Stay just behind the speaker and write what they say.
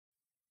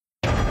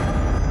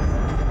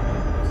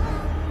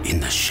In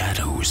the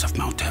shadows of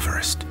Mount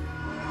Everest,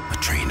 a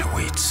train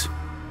awaits.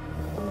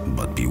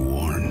 But be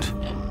warned,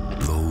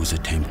 those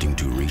attempting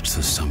to reach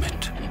the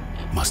summit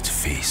must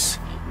face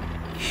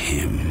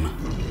him.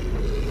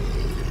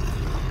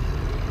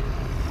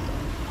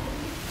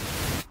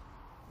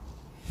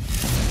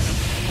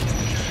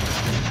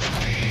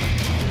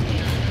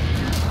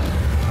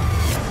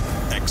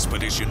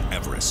 Expedition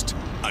Everest,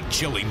 a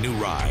chilling new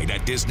ride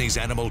at Disney's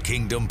Animal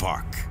Kingdom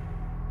Park.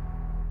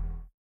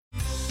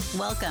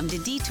 Welcome to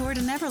Detour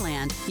to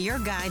Neverland, your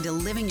guide to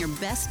living your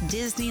best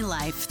Disney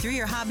life through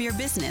your hobby or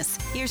business.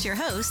 Here's your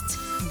hosts,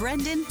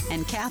 Brendan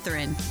and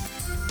Catherine.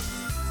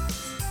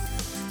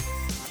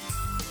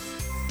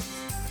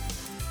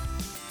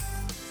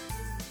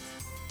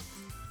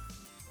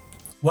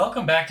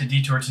 Welcome back to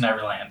Detour to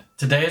Neverland.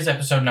 Today is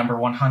episode number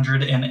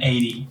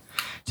 180.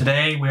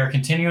 Today we are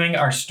continuing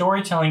our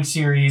storytelling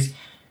series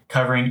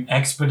covering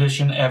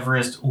Expedition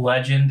Everest,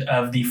 Legend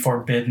of the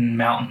Forbidden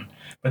Mountain.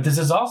 But this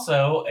is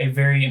also a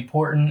very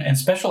important and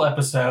special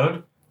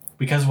episode.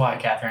 Because why,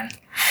 Catherine?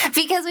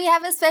 Because we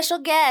have a special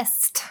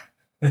guest.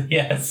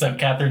 Yes, so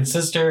Catherine's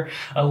sister,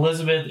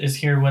 Elizabeth, is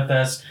here with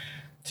us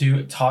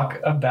to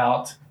talk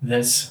about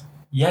this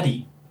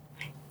Yeti.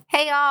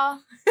 Hey, y'all.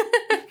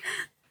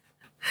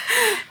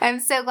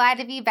 I'm so glad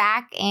to be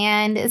back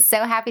and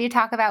so happy to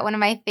talk about one of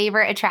my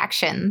favorite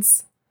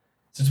attractions.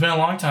 So it's been a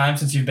long time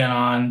since you've been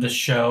on the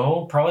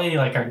show, probably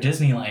like our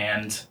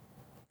Disneyland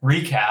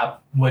recap,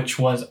 which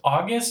was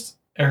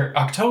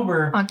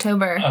October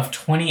of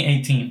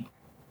 2018,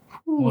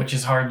 which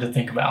is hard to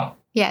think about.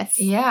 Yes.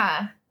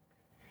 Yeah.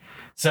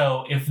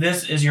 So if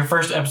this is your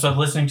first episode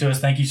listening to us,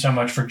 thank you so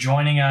much for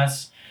joining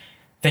us.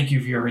 Thank you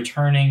for your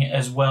returning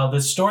as well.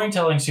 This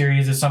storytelling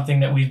series is something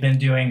that we've been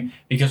doing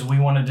because we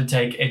wanted to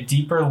take a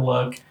deeper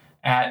look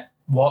at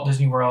Walt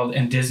Disney World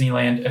and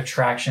Disneyland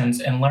attractions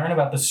and learn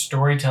about the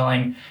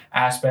storytelling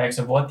aspects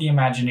of what the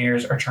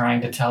Imagineers are trying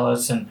to tell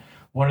us and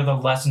what are the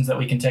lessons that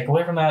we can take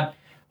away from that.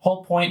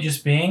 Whole point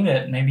just being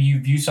that maybe you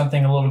view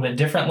something a little bit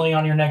differently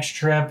on your next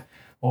trip,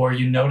 or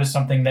you notice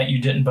something that you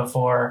didn't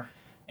before.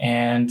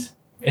 And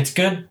it's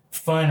good,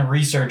 fun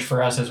research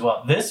for us as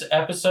well. This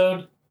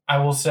episode, I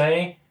will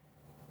say,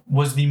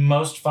 was the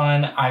most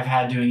fun I've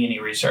had doing any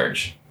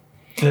research.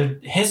 The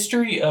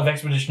history of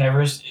Expedition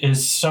Everest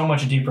is so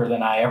much deeper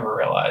than I ever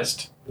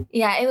realized.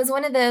 Yeah, it was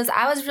one of those.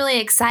 I was really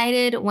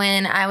excited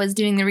when I was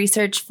doing the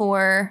research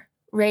for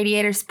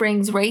Radiator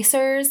Springs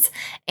Racers,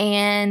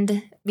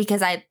 and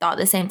because I thought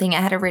the same thing,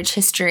 I had a rich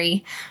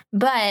history.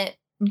 But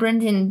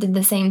Brendan did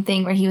the same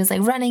thing where he was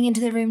like running into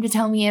the room to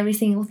tell me every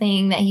single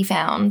thing that he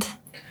found.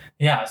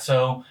 Yeah,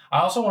 so I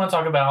also want to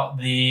talk about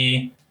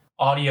the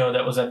audio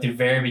that was at the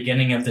very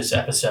beginning of this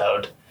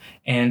episode,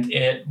 and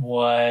it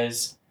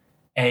was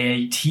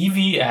a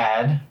TV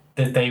ad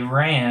that they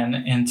ran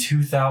in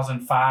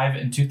 2005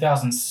 and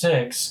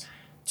 2006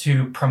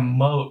 to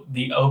promote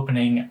the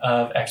opening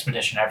of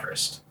Expedition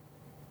Everest.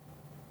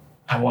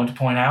 I want to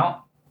point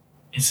out,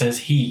 it says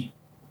he.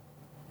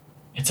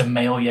 It's a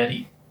male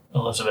Yeti.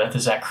 Elizabeth,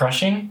 is that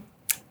crushing?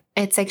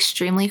 It's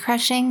extremely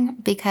crushing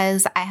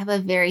because I have a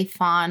very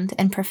fond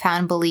and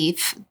profound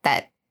belief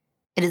that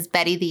it is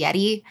Betty the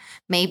Yeti.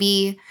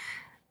 Maybe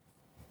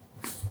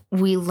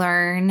we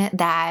learn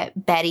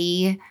that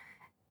Betty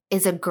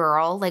is a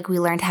girl, like we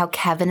learned how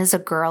Kevin is a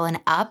girl in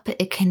Up.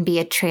 It can be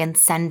a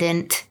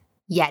transcendent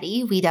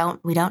Yeti. We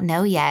don't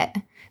know yet.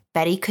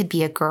 Betty could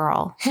be a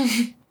girl.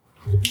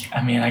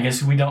 I mean, I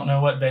guess we don't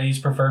know what Betty's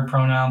preferred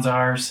pronouns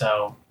are,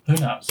 so who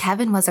knows?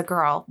 Kevin was a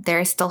girl.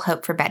 There is still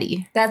hope for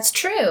Betty. That's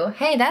true.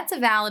 Hey, that's a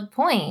valid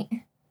point.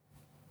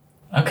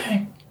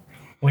 Okay,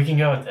 we can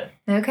go with it.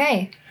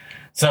 Okay.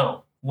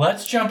 So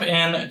let's jump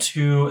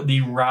into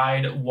the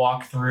ride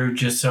walkthrough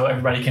just so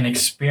everybody can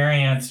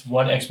experience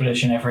what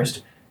Expedition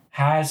Everest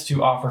has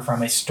to offer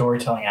from a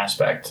storytelling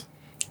aspect.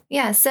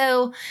 Yeah,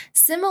 so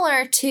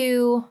similar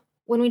to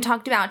when we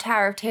talked about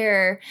Tower of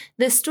Terror,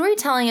 the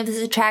storytelling of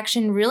this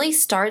attraction really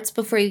starts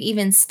before you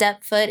even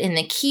step foot in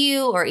the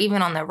queue or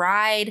even on the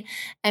ride.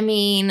 I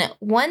mean,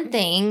 one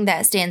thing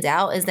that stands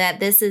out is that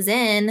this is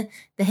in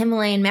the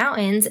Himalayan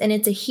mountains, and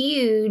it's a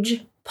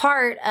huge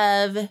part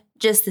of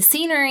just the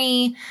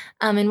scenery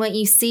and what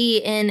you see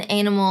in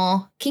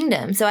Animal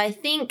Kingdom. So I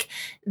think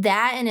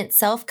that in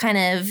itself kind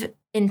of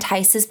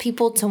entices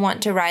people to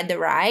want to ride the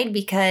ride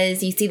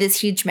because you see this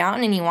huge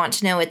mountain and you want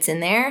to know what's in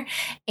there.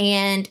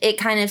 And it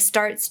kind of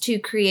starts to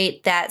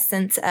create that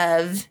sense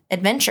of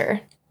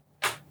adventure.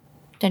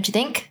 Don't you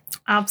think?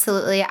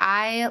 Absolutely.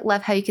 I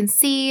love how you can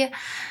see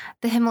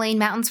the Himalayan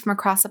mountains from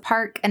across the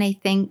park. And I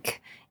think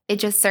it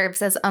just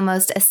serves as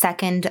almost a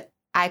second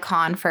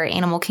icon for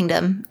Animal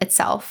Kingdom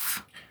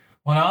itself.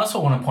 Well, I also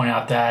want to point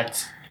out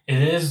that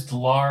it is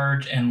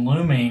large and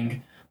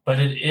looming, but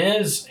it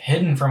is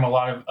hidden from a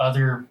lot of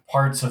other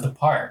parts of the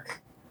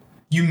park.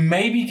 You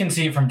maybe can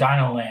see it from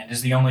Dino Land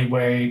is the only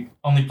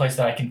place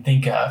that I can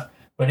think of.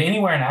 But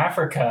anywhere in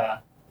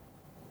Africa,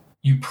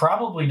 you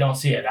probably don't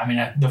see it. I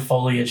mean, the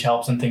foliage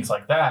helps and things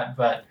like that,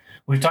 but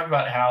we've talked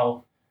about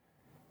how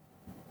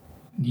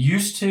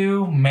used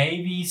to,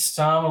 maybe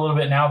some a little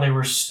bit now. They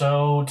were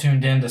so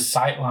tuned into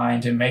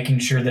sightlines and making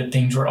sure that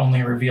things were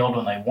only revealed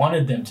when they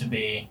wanted them to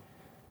be.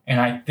 And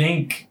I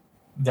think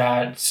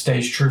that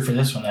stays true for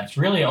this one. That's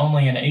really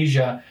only in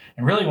Asia.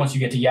 And really, once you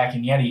get to Yak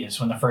and Yeti is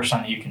when the first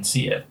time that you can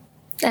see it.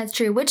 That's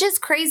true, which is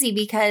crazy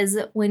because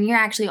when you're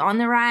actually on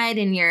the ride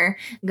and you're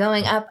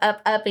going up,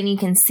 up, up, and you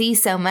can see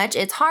so much,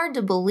 it's hard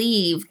to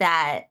believe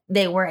that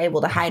they were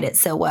able to hide it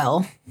so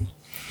well.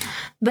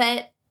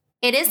 But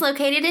it is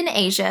located in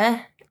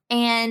Asia,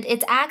 and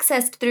it's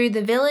accessed through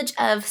the village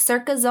of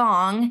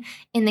Sirkazong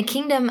in the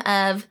kingdom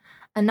of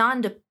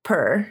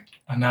Anandapur.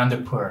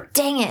 Anandapur.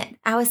 Dang it.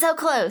 I was so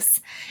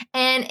close.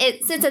 And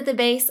it sits at the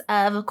base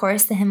of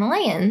course, the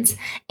Himalayas.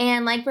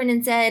 And like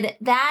Brendan said,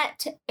 that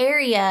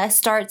area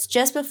starts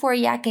just before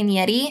Yak and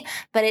Yeti,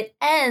 but it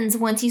ends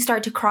once you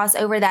start to cross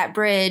over that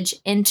bridge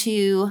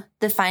into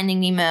the Finding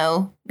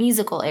Nemo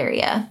musical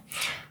area.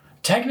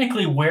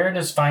 Technically, where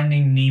does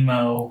Finding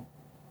Nemo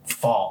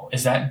fall?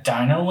 Is that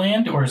Dino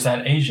Land or is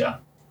that Asia?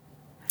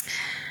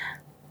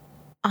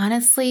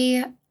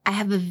 Honestly, I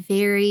have a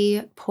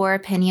very poor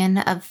opinion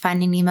of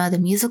Finding Nemo the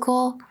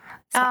musical,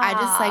 so I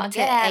just like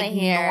to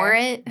ignore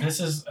it.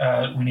 This is,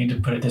 we need to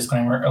put a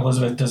disclaimer.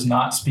 Elizabeth does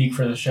not speak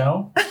for the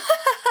show.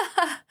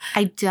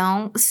 I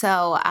don't,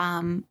 so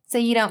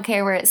you don't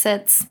care where it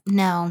sits?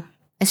 No.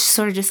 It's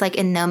sort of just like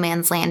in no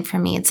man's land for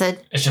me. It's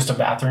just a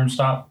bathroom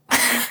stop.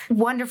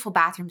 Wonderful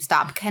bathroom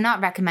stop. Cannot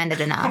recommend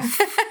it enough.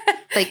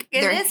 Like,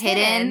 they're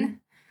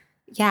hidden.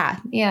 Yeah.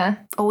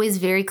 Always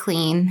very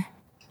clean.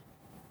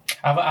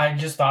 I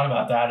just thought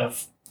about that,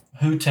 of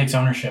who takes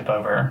ownership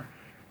over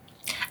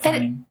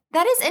finding.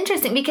 That is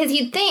interesting because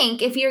you'd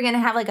think if you're going to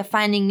have like a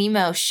Finding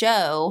Nemo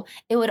show,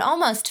 it would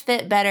almost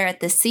fit better at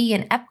the sea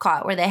in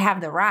Epcot where they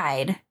have the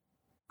ride.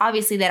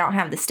 Obviously, they don't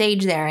have the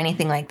stage there or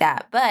anything like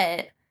that,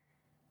 but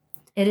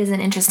it is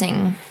an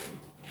interesting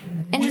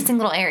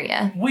little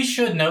area. We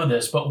should know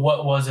this, but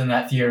what was in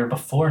that theater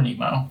before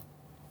Nemo?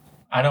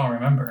 I don't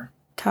remember.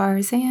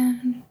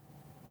 Tarzan.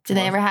 Did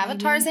they ever have a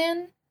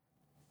Tarzan?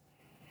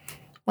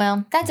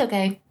 Well, that's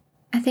okay.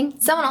 I think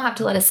someone will have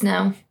to let us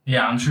know.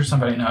 Yeah, I'm sure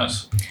somebody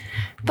knows.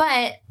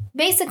 But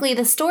basically,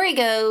 the story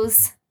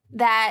goes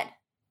that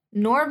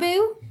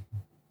Norbu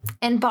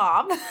and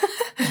Bob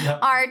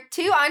are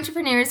two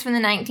entrepreneurs from the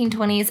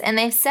 1920s, and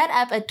they've set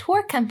up a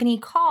tour company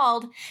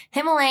called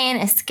Himalayan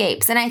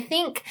Escapes. And I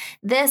think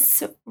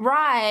this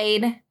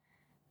ride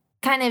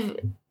kind of,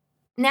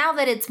 now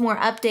that it's more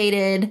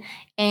updated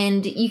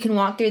and you can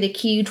walk through the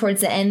queue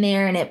towards the end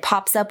there and it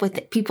pops up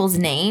with people's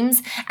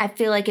names, I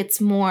feel like it's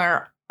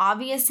more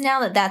obvious now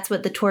that that's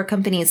what the tour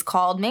company is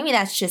called. Maybe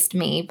that's just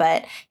me,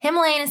 but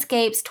Himalayan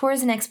Escapes,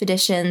 Tours and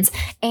Expeditions,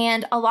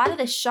 and a lot of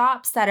the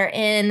shops that are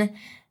in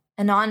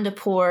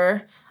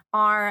Anandapur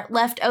are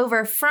left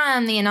over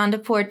from the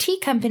Anandapur Tea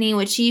Company,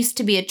 which used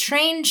to be a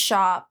train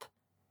shop.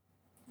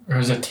 There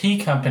was a tea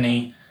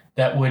company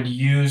that would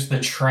use the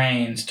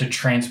trains to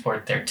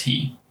transport their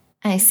tea.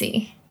 I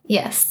see.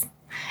 Yes.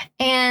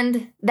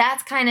 And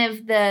that's kind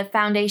of the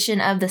foundation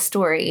of the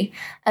story.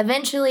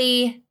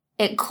 Eventually,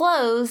 it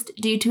closed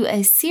due to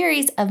a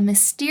series of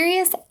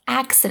mysterious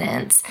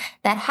accidents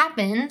that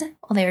happened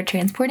while they were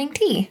transporting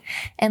tea.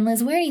 And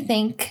Liz, where do you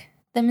think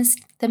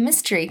the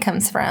mystery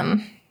comes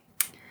from?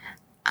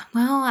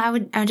 Well, I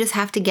would just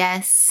have to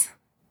guess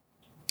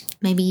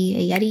maybe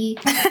a Yeti.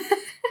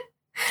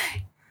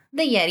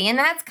 The Yeti, and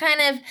that's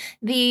kind of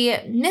the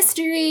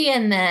mystery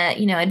and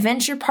the,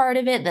 adventure part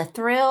of it, the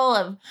thrill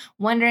of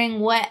wondering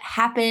what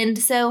happened.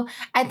 So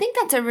I think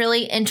that's a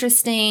really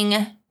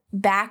interesting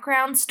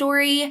background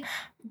story.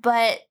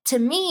 But to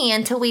me,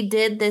 until we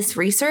did this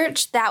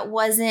research, that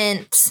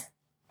wasn't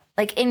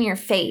like in your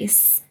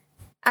face.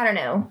 I don't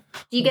know.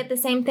 Do you get the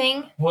same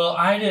thing? Well,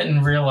 I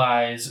didn't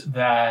realize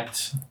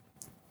that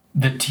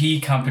the tea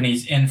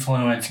company's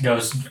influence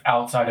goes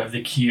outside of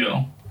the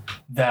queue.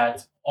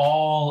 That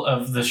all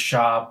of the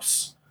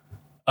shops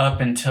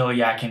up until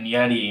Yak and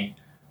Yeti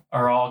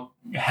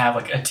have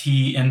like a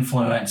tea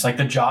influence. Like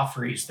the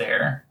Joffrey's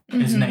there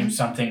is named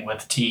something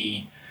with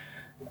tea.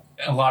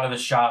 A lot of the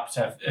shops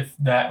have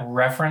that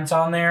reference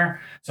on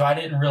there. So I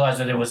didn't realize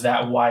that it was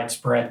that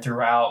widespread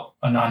throughout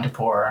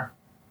Anandapur,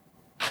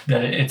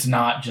 that it's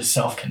not just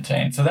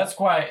self-contained. So that's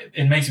why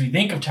it makes me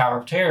think of Tower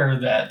of Terror,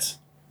 that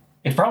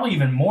it's probably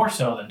even more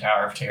so than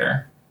Tower of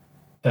Terror,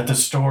 that the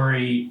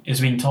story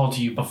is being told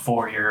to you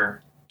before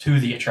you're to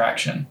the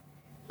attraction.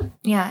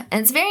 Yeah,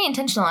 and it's very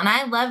intentional. And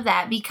I love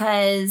that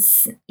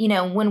because,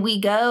 when we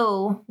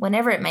go,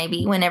 whenever it may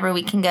be, whenever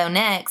we can go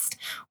next,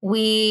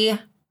 we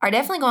are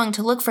definitely going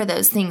to look for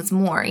those things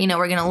more. We're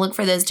going to look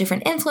for those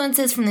different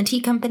influences from the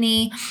tea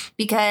company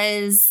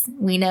because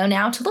we know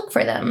now to look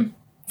for them.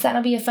 So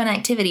that'll be a fun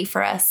activity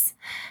for us.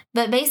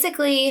 But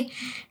basically,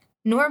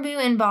 Norbu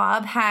and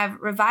Bob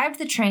have revived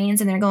the trains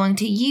and they're going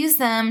to use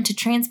them to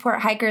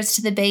transport hikers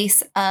to the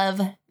base of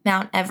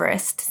Mount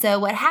Everest. So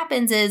what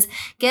happens is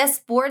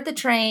guests board the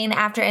train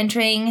after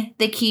entering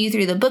the queue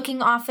through the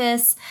booking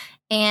office,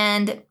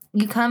 and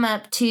you come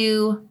up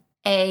to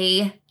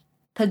a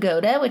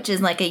Pagoda, which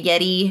is like a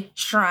Yeti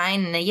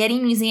shrine and a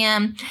Yeti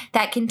museum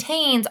that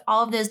contains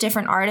all of those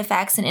different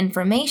artifacts and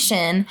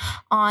information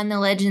on the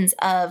legends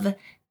of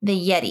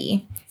the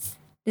Yeti.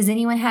 Does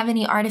anyone have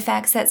any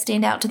artifacts that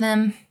stand out to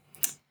them?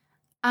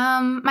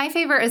 My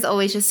favorite is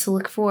always just to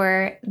look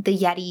for the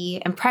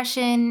Yeti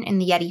impression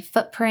and the Yeti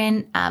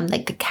footprint,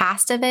 like the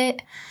cast of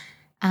it,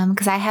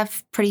 because I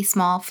have pretty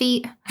small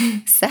feet.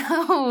 So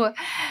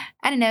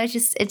I don't know.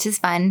 It's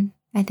just fun.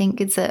 I think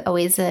it's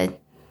always a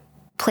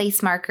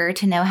place marker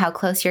to know how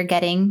close you're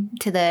getting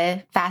to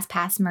the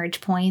FastPass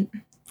merge point.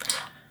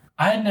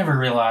 I had never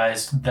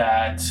realized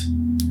that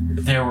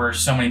there were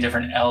so many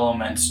different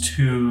elements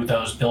to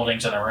those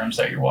buildings and the rooms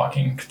that you're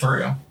walking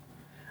through.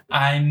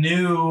 I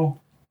knew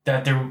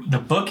that the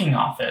booking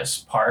office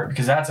part,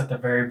 because that's at the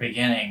very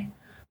beginning,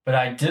 but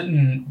I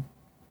didn't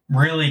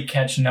really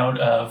catch note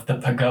of the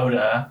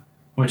pagoda,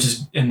 which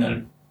is in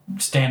the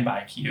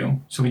standby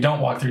queue. So we don't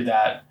walk through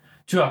that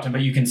too often, but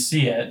you can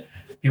see it.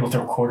 People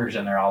throw quarters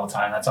in there all the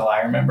time. That's all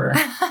I remember.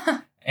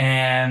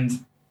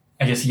 And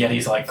I guess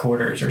Yetis like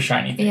quarters or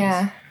shiny things.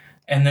 Yeah.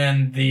 And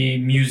then the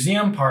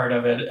museum part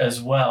of it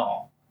as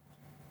well.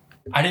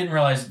 I didn't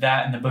realize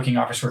that and the booking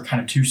office were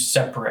kind of two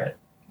separate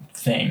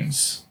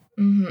things.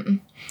 Mm-hmm.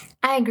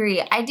 I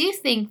agree. I do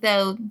think,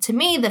 though, to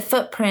me, the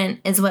footprint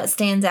is what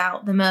stands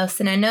out the most.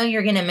 And I know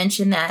you're going to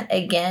mention that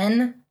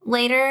again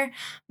later,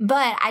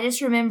 but I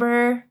just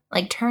remember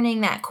like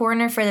turning that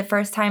corner for the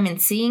first time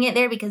and seeing it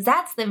there, because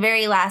that's the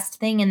very last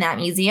thing in that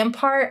museum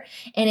part.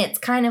 And it's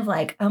kind of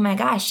like, oh my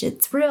gosh,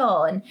 it's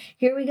real. And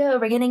here we go.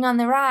 We're getting on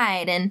the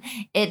ride. And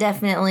it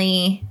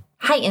definitely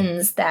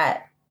heightens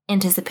that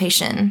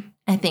anticipation.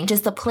 I think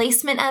just the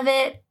placement of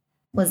it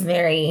was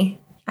I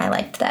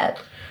liked that.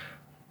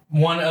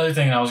 One other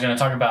thing that I was going to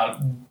talk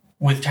about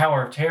with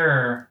Tower of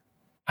Terror,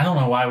 I don't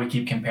know why we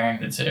keep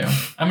comparing the two.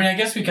 I mean, I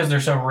guess because they're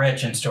so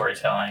rich in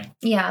storytelling.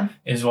 Yeah.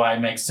 Is why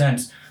it makes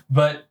sense.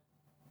 But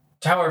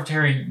Tower of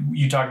Terror,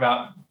 you talk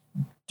about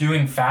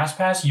doing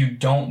FastPass, you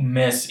don't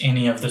miss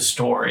any of the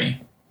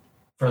story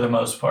for the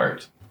most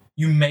part.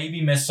 You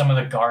maybe miss some of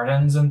the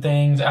gardens and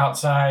things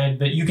outside,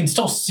 but you can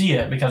still see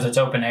it because it's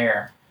open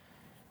air.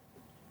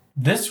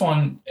 This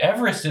one,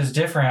 Everest, is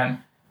different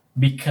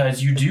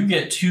because you do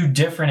get two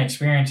different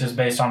experiences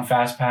based on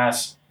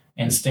FastPass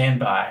and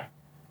Standby.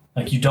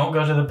 Like, you don't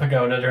go to the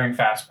pagoda during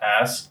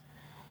FastPass.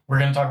 We're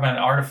going to talk about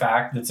an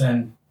artifact that's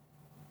in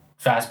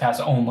FastPass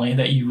only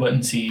that you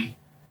wouldn't see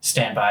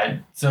Standby.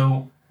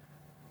 So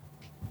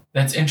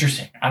that's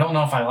interesting. I don't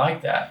know if I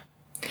like that.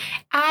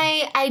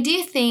 I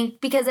do think,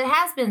 because it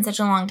has been such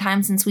a long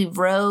time since we've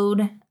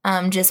rode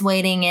just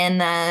waiting in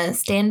the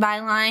Standby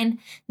line,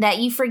 that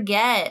you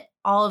forget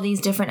all of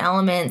these different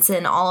elements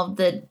and all of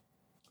the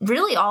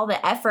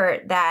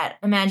effort that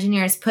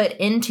Imagineers put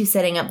into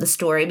setting up the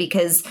story,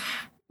 because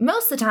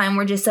most of the time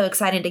we're just so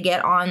excited to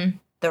get on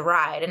the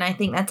ride. And I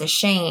think that's a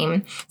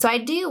shame. So I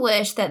do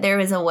wish that there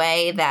was a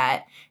way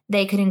that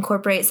they could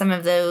incorporate some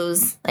of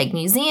those like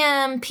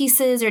museum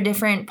pieces or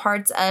different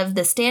parts of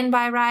the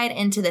Standby ride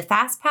into the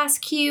FastPass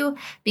queue,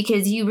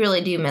 because you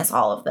really do miss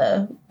all of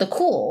the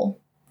cool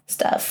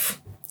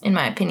stuff, in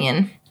my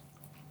opinion.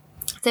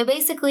 So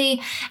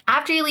basically,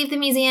 after you leave the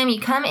museum,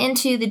 you come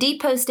into the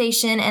depot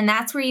station, and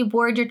that's where you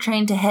board your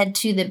train to head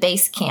to the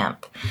base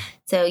camp.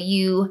 So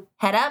you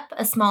head up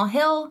a small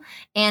hill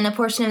and a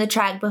portion of the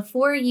track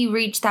before you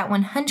reach that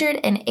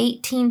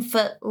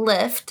 118-foot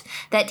lift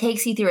that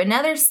takes you through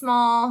another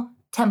small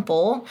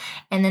temple,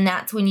 and then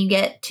that's when you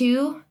get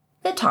to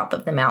the top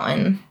of the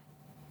mountain.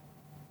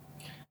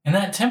 And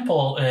that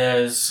temple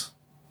is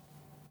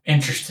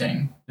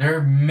interesting. There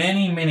are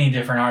many, many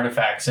different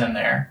artifacts in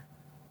there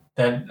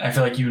that I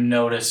feel like you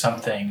notice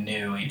something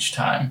new each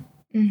time.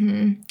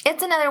 Mm-hmm.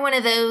 It's another one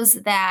of those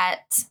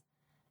that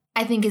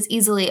I think is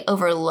easily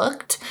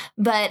overlooked,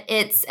 but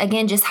it's,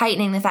 again, just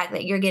heightening the fact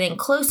that you're getting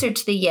closer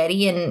to the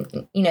Yeti,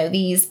 and, you know,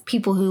 these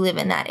people who live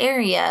in that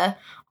area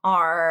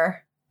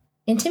are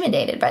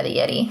intimidated by the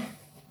Yeti.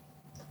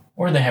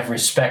 Or they have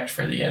respect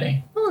for the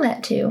Yeti. Well,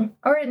 that too.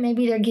 Or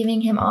maybe they're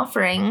giving him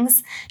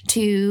offerings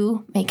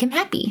to make him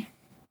happy.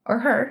 Or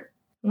her.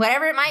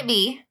 Whatever it might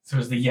be. So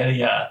is the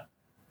Yeti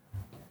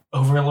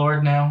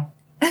overlord now?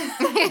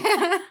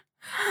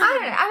 I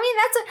don't know. I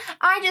mean,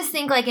 I just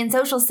think, like, in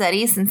social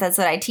studies, since that's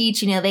what I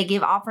teach, you know, they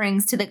give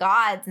offerings to the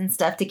gods and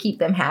stuff to keep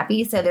them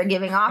happy. So they're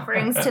giving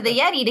offerings to the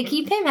Yeti to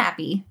keep him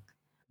happy.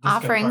 Disco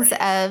Offerings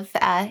parties.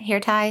 of hair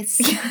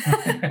ties.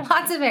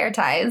 Lots of hair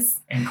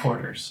ties. And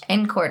quarters.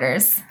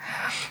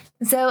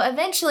 So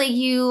eventually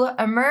you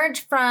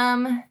emerge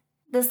from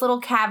this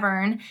little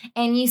cavern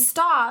and you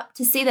stop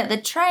to see that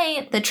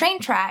the train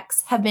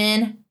tracks have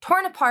been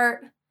torn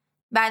apart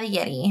by the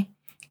Yeti.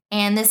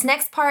 And this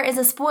next part is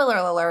a spoiler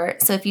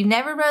alert. So if you've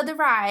never rode the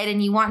ride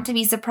and you want to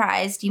be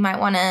surprised, you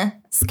might want to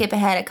skip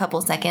ahead a couple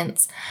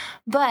seconds.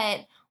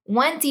 But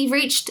once you've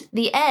reached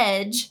the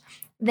edge,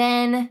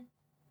 then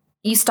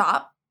you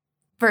stop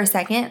for a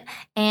second,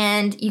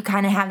 and you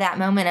kind of have that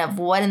moment of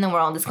what in the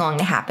world is going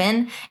to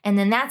happen. And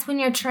then that's when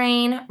your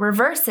train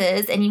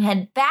reverses and you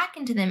head back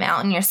into the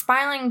mountain. You're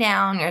spiraling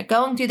down, you're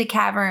going through the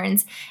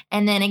caverns,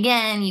 and then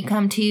again, you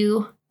come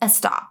to a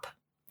stop.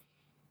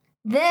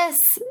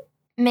 This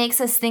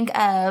makes us think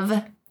of,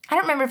 I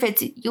don't remember if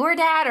it's your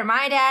dad or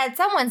my dad,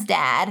 someone's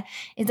dad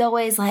is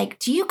always like,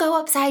 do you go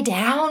upside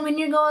down when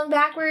you're going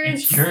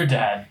backwards? It's your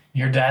dad.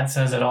 Your dad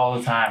says it all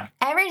the time.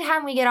 Every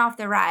time we get off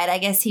the ride, I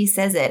guess he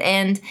says it.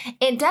 And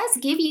it does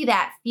give you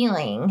that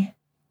feeling.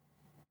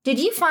 Did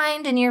you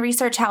find in your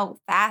research how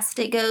fast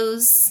it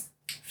goes?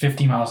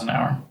 50 miles an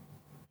hour.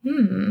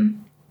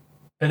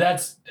 But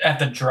that's at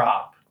the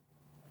drop.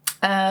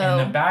 Oh.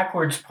 In the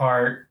backwards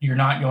part, you're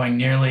not going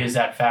nearly as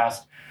that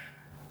fast.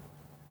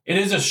 It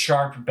is a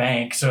sharp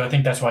bank, so I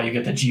think that's why you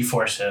get the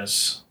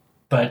G-forces.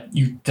 But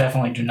you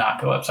definitely do not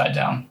go upside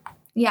down.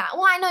 Yeah,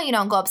 well, I know you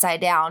don't go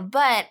upside down,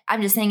 but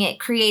I'm just saying it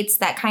creates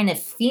that kind of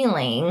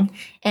feeling.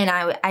 And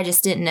I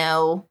just didn't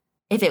know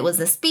if it was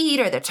the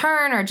speed or the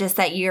turn or just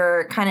that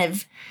you're kind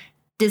of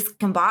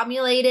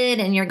discombobulated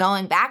and you're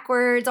going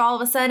backwards all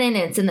of a sudden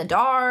and it's in the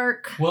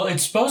dark. Well,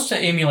 it's supposed to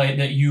emulate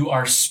that you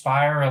are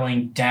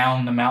spiraling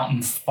down the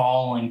mountain,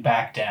 falling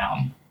back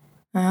down.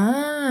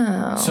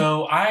 Oh.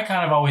 So I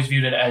kind of always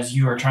viewed it as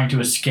you are trying to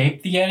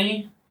escape the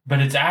Yeti,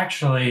 but it's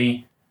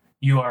actually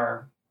you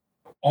are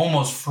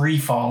almost free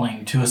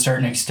falling to a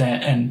certain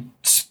extent and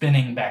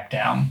spinning back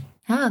down.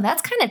 Oh,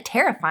 that's kind of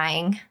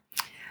terrifying.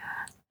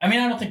 I mean,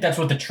 I don't think that's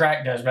what the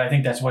track does, but I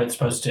think that's what it's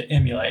supposed to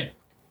emulate.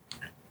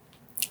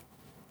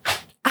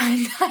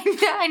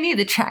 I knew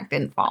the track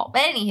didn't fall.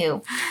 But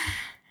anywho,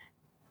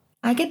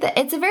 I get that.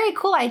 It's a very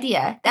cool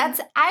idea.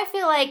 I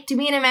feel like to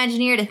be an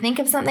Imagineer, to think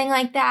of something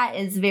like that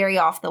is very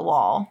off the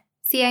wall.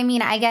 See, I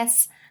mean, I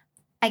guess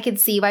I could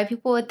see why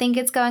people would think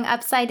it's going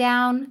upside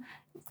down.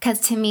 Because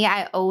to me,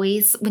 I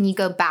always, when you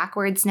go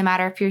backwards, no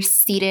matter if you're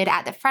seated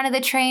at the front of the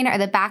train or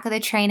the back of the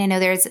train, I know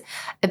there's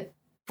a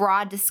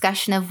broad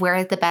discussion of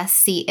where the best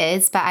seat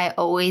is, but I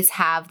always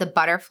have the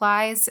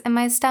butterflies in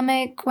my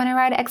stomach when I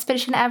ride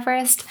Expedition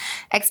Everest,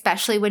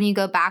 especially when you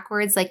go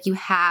backwards, like you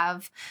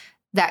have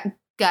that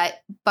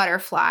gut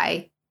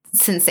butterfly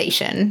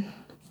sensation.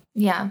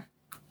 Yeah,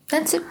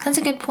 that's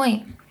a good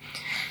point.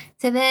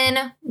 So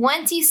then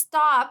once you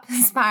stop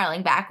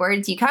spiraling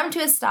backwards, you come to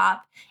a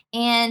stop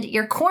and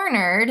you're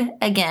cornered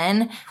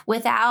again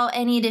without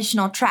any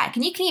additional track.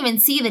 And you can even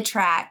see the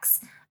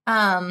tracks.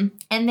 And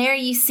there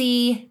you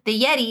see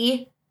the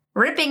Yeti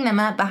ripping them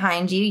up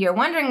behind you. You're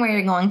wondering where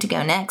you're going to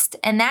go next.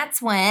 And that's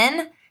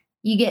when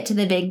you get to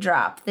the big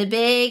drop. The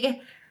big,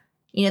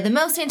 the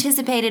most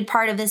anticipated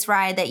part of this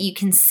ride that you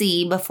can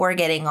see before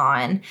getting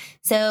on.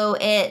 So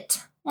it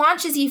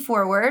launches you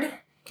forward.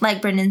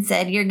 Like Brendan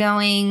said,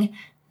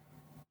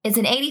 it's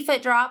an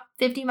 80-foot drop,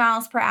 50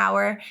 miles per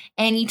hour,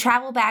 and you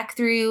travel back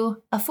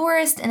through a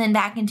forest and then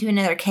back into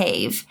another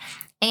cave.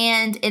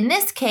 And in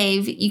this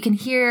cave, you can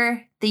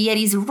hear the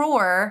Yeti's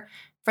roar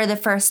for the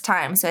first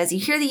time. So as you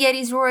hear the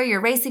Yeti's roar,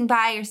 you're racing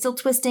by, you're still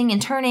twisting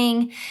and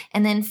turning,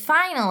 and then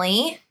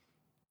finally,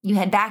 you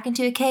head back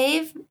into a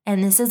cave,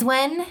 and this is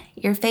when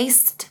you're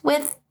faced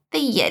with the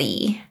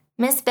Yeti.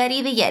 Miss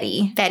Betty the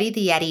Yeti. Betty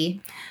the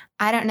Yeti.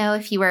 I don't know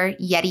if you were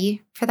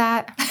Yeti for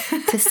that,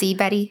 to see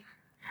Betty.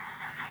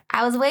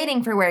 I was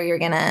waiting for where you're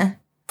going to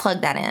plug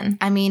that in.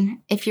 I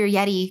mean, if you're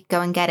Yeti, go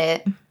and get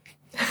it.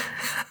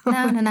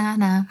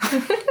 No.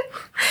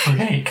 We're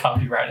going to get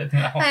copyrighted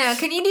now. I know.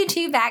 Can you do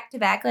two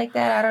back-to-back like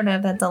that? I don't know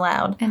if that's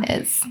allowed. It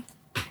is.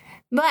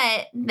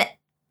 But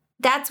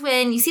that's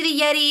when you see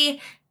the Yeti.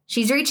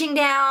 She's reaching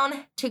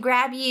down to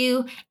grab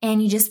you,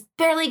 and you just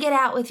barely get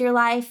out with your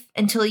life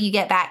until you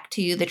get back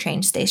to the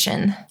train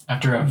station.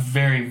 After a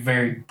very,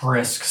 very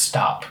brisk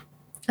stop.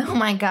 Oh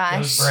my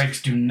gosh. Those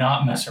brakes do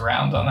not mess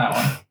around on that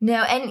one.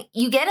 No, and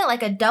you get it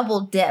like a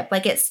double dip.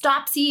 Like it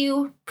stops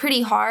you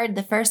pretty hard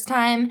the first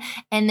time,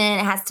 and then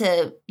it has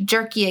to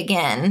jerk you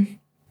again.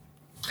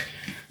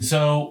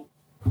 So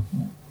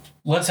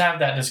let's have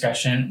that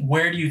discussion.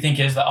 Where do you think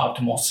is the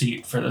optimal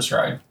seat for this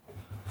ride?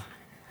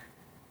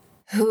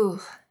 Whew.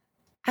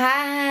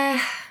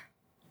 I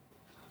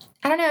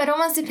don't know. It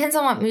almost depends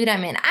on what mood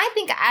I'm in. I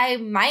think I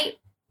might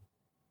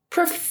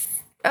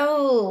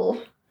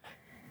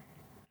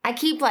I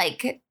keep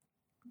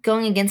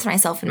going against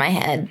myself in my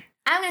head.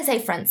 I'm going to say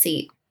front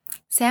seat.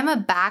 See, I'm a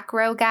back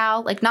row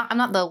gal. I'm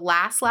not the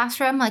last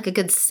row. I'm like a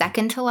good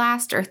second to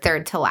last or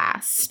third to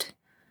last.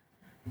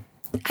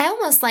 I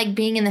almost like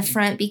being in the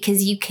front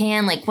because you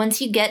can,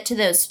 once you get to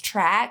those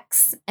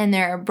tracks and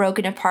they're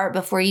broken apart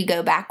before you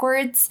go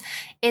backwards,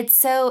 it's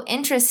so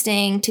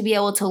interesting to be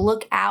able to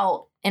look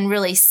out and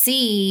really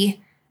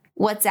see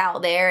what's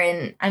out there.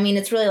 And I mean,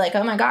 it's really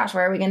oh my gosh,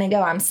 where are we going to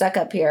go? I'm stuck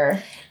up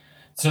here.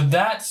 So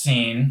that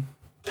scene,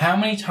 how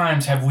many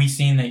times have we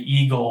seen the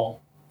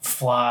eagle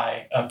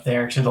fly up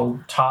there to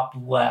the top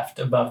left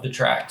above the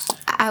tracks?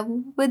 I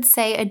would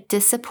say a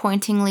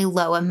disappointingly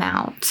low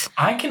amount.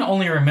 I can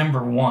only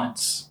remember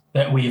once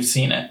that we've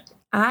seen it.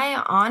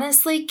 I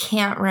honestly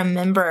can't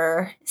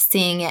remember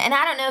seeing it. And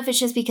I don't know if it's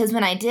just because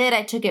when I did,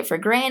 I took it for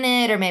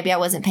granted or maybe I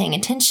wasn't paying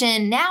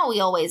attention. Now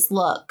we always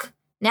look.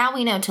 Now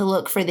we know to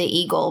look for the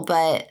eagle,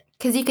 but...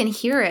 Because you can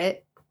hear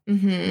it.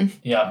 Mm-hmm.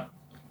 Yeah.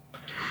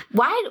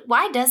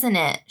 Why doesn't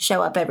it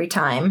show up every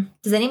time?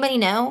 Does anybody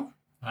know?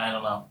 I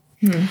don't know.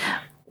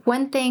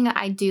 One thing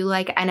I do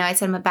like, I know I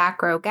said I'm a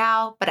back row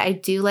gal, but I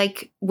do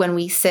like when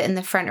we sit in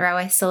the front row,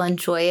 I still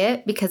enjoy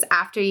it because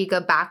after you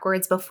go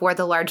backwards before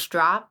the large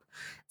drop,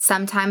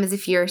 sometimes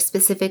if you're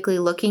specifically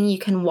looking, you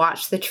can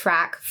watch the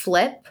track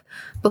flip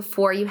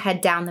before you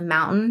head down the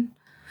mountain,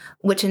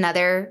 which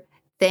another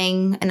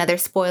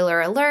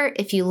spoiler alert,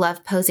 if you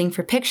love posing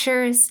for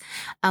pictures,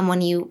 when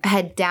you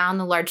head down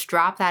the large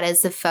drop, that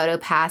is the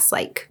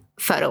PhotoPass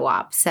photo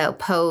op. So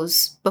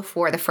pose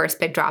before the first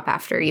big drop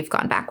after you've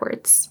gone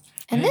backwards.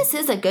 And this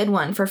is a good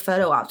one for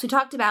photo ops. We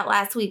talked about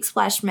last week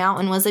Splash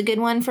Mountain was a good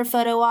one for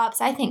photo ops.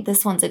 I think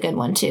this one's a good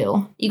one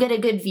too. You get a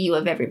good view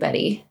of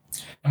everybody.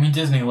 I mean,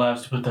 Disney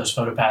loves to put those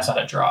PhotoPass at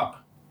a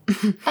drop.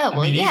 Oh,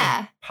 well,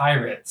 yeah.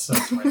 Pirates.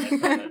 That's where they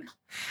put it.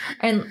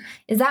 And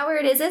is that where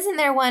it is? Isn't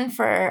there one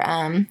for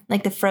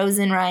the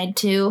Frozen ride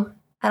too?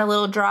 At a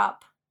little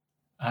drop?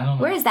 I don't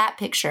know. Where is that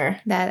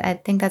picture? That I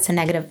think that's a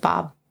negative,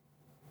 Bob.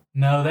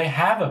 No, they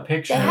have a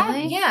picture. They have,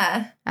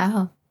 yeah.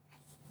 Oh.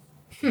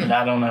 But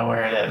I don't know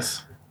where it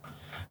is.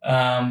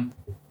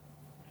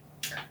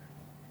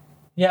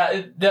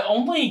 The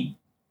only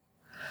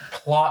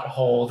plot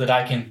hole that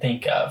I can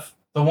think of,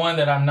 the one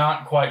that I'm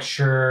not quite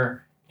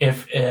sure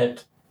if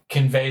it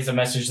conveys a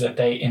message that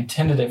they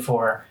intended it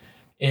for,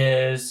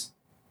 is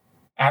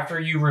after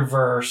you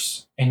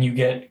reverse and you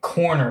get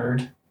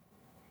cornered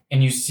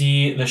and you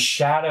see the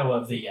shadow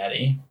of the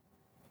Yeti,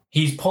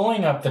 he's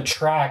pulling up the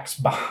tracks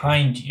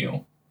behind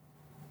you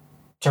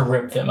to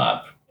rip them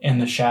up in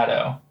the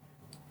shadow.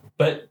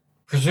 But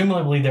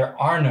presumably there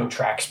are no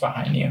tracks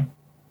behind you.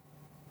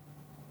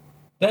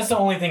 That's the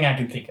only thing I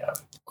can think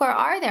of.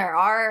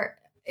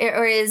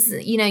 Or is,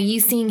 you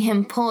seeing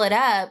him pull it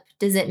up,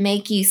 does it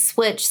make you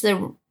switch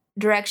the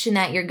direction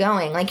that you're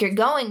going? Like you're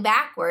going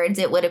backwards,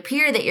 it would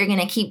appear that you're going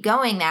to keep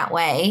going that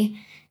way.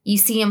 You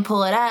see him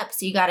pull it up,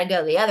 so you got to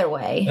go the other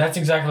way. That's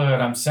exactly what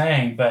I'm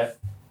saying, but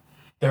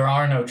there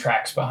are no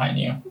tracks behind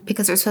you.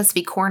 Because they're supposed to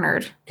be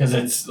cornered. Because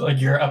it's like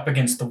you're up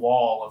against the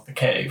wall of the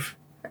cave.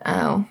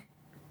 Oh.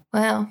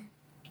 Well,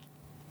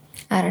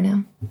 I don't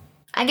know.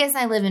 I guess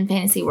I live in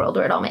fantasy world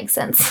where it all makes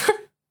sense.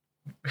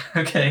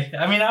 Okay.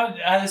 I mean,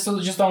 this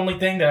is just the only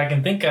thing that I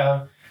can think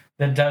of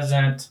that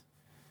doesn't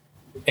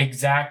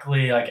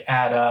exactly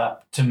add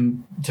up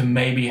to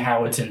maybe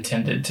how it's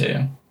intended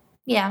to.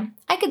 Yeah,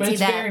 I could but see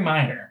it's that. Very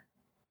minor.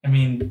 I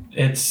mean,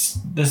 it's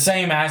the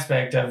same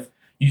aspect of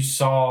you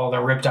saw the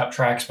ripped up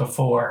tracks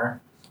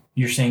before.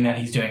 You're seeing that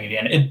he's doing it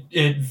again.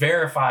 It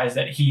verifies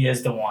that he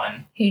is the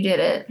one who did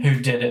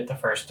it the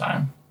first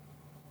time.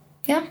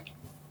 Yeah.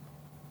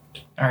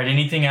 All right.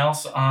 Anything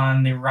else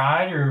on the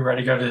ride, or are we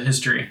ready to go to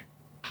history?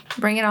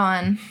 Bring it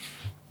on.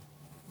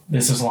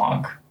 This is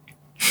long.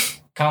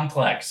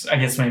 Complex, I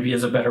guess maybe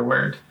is a better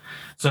word.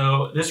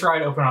 So this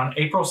ride opened on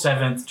April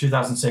 7th,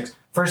 2006.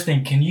 First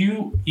thing, can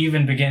you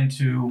even begin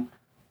to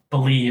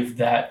believe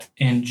that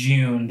in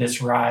June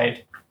this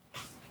ride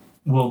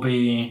will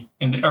be,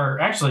 it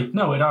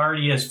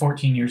already is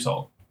 14 years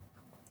old.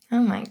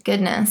 Oh my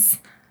goodness.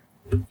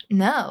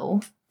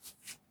 No,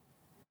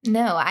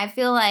 I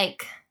feel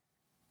like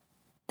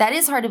that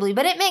is hard to believe,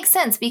 but it makes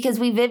sense because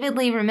we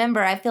vividly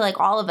remember, I feel like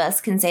all of us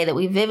can say that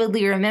we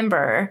vividly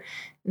remember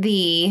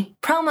the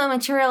promo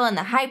material and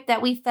the hype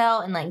that we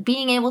felt and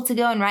being able to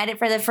go and ride it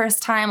for the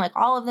first time,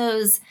 all of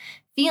those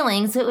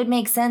feelings. So it would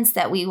make sense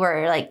that we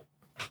were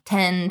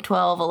 10,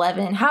 12,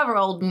 11, however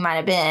old we might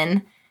have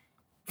been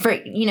for,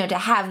 to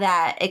have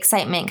that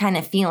excitement kind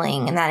of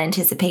feeling and that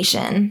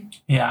anticipation.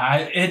 Yeah,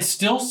 it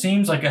still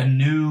seems like a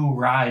new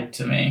ride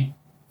to me.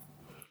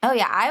 Oh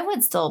yeah, I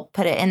would still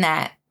put it in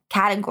that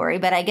category,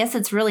 but I guess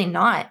it's really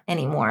not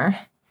anymore.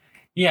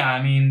 Yeah,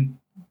 I mean,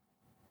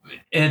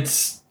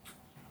 it's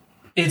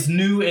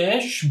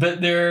new-ish,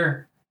 but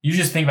you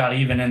just think about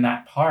even in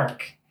that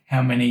park,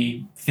 how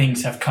many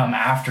things have come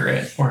after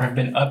it or have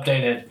been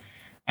updated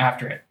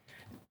after it.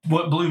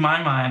 What blew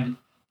my mind,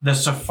 the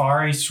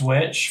safari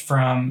switch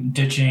from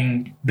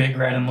ditching Big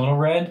Red and Little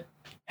Red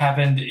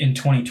happened in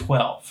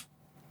 2012.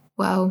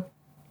 Whoa.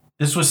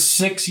 This was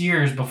 6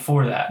 years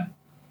before that.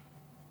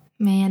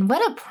 Man,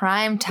 what a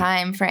prime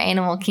time for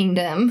Animal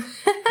Kingdom.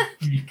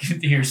 You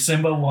could hear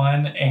Simba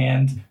 1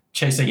 and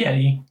Chase a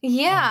Yeti.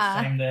 Yeah.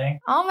 On the same day.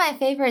 All my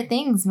favorite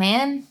things,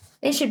 man.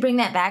 They should bring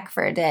that back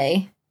for a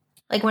day.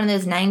 Like one of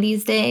those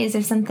 90s days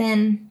or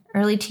something.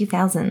 Early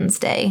 2000s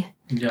day.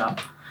 Yeah.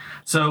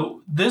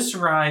 So this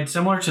ride,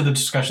 similar to the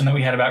discussion that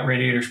we had about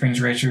Radiator Springs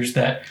Racers,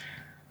 that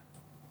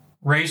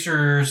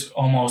Racers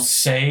almost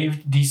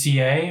saved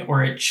DCA,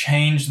 or it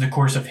changed the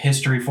course of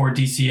history for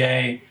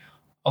DCA.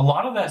 A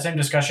lot of that same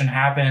discussion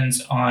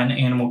happens on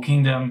Animal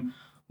Kingdom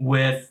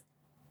with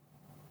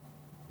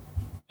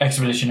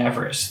Expedition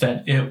Everest,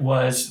 that it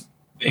was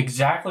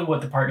exactly what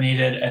the park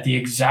needed at the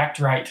exact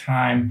right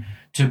time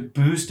to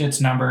boost its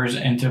numbers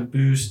and to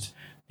boost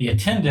the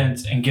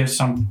attendance and give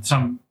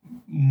some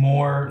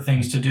more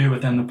things to do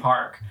within the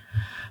park.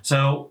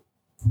 So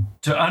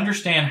to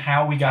understand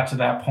how we got to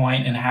that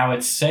point and how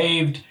it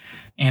saved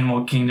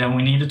Animal Kingdom,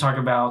 we need to talk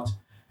about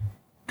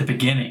the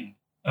beginning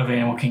of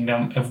Animal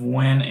Kingdom, of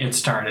when it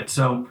started.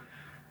 So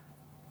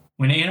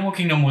when Animal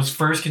Kingdom was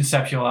first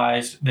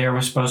conceptualized, there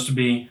was supposed to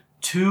be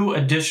 2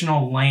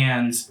 additional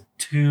lands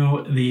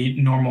to the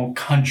normal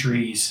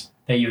countries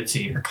that you would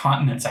see, or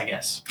continents, I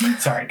guess.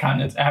 Sorry,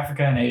 continents.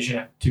 Africa and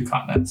Asia, 2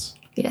 continents.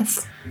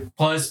 Yes.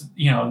 Plus,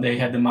 they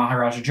had the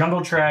Maharaja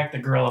Jungle Trek, the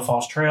Gorilla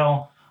Falls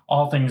Trail,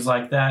 all things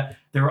like that.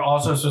 They were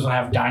also supposed to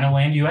have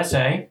Dinoland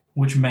USA,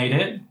 which made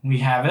it. We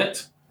have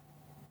it.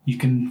 You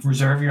can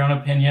reserve your own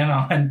opinion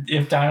on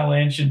if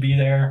Dinoland should be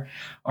there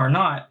or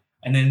not.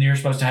 And then you're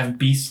supposed to have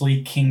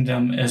Beastly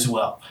Kingdom as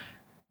well.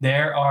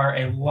 There are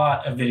a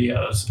lot of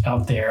videos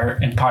out there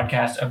and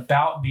podcasts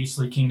about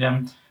Beastly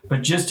Kingdom,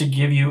 but just to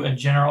give you a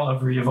general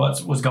overview of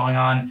what was going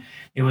on,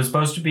 it was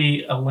supposed to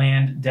be a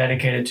land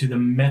dedicated to the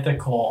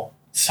mythical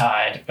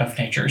side of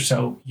nature.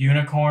 So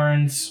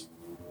unicorns,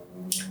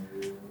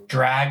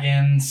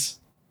 dragons,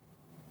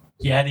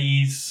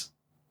 yetis.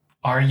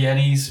 Are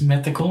yetis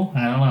mythical?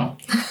 I don't know.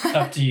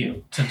 Up to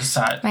you to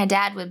decide. My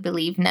dad would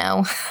believe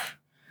no.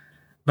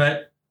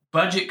 But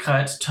budget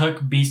cuts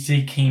took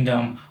Beastly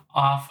Kingdom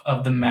off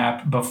of the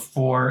map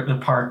before the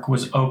park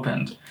was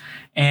opened.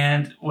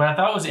 And what I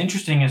thought was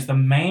interesting is the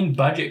main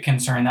budget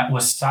concern that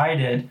was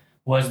cited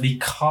was the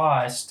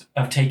cost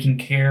of taking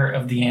care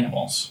of the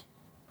animals.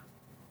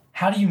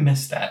 How do you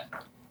miss that?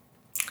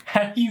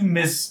 How do you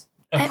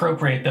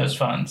misappropriate those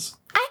funds?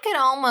 I could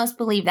almost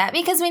believe that,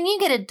 because when you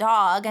get a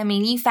dog, I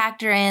mean, you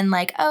factor in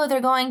like, oh,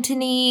 they're going to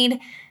need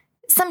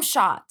some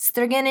shots.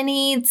 They're going to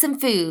need some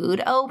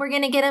food. Oh, we're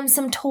going to get them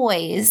some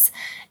toys.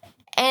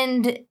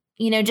 And,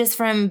 just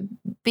from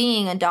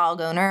being a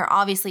dog owner,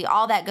 obviously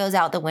all that goes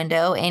out the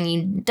window, and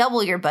you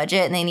double your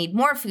budget, and they need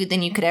more food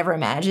than you could ever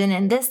imagine,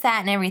 and this, that,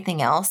 and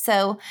everything else.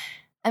 So,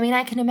 I mean,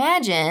 I can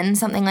imagine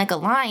something like a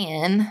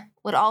lion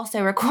would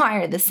also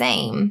require the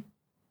same.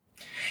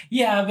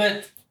 Yeah,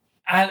 but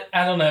I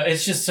don't know.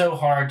 It's just so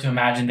hard to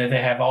imagine that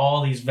they have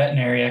all these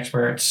veterinary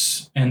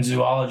experts and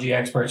zoology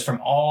experts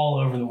from all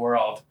over the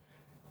world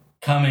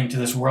coming to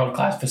this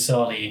world-class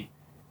facility,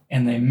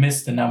 and they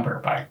miss the number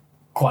by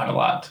quite a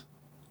lot.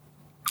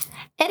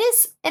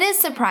 It is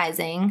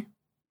surprising,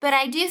 but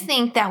I do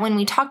think that when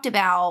we talked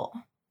about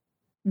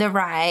the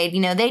ride,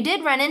 they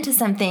did run into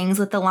some things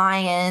with the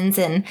lions,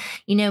 and,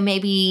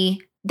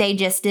 maybe they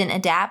just didn't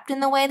adapt in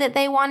the way that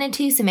they wanted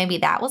to. So maybe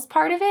that was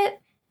part of it.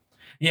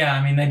 Yeah,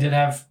 I mean, they did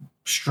have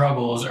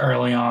struggles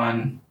early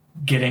on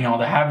getting all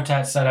the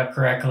habitats set up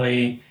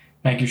correctly,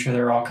 making sure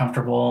they're all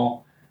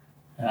comfortable.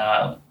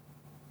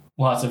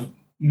 Lots of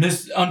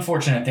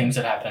unfortunate things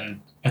that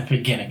happened at the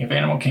beginning of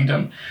Animal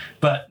Kingdom.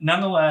 But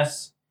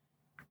nonetheless,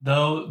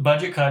 though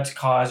budget cuts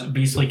caused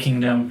Beastly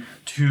Kingdom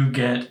to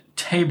get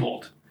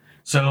tabled.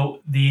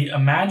 So the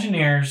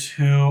Imagineers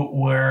who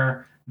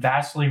were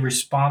vastly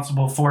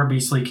responsible for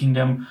Beastly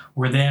Kingdom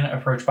were then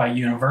approached by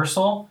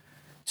Universal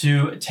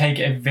to take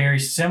a very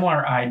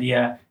similar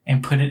idea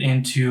and put it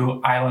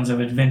into Islands of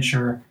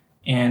Adventure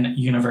in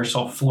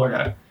Universal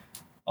Florida.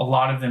 A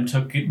lot of them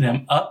took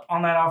them up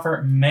on that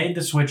offer, made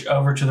the switch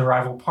over to the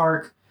rival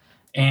park,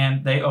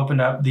 and they opened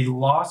up the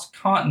Lost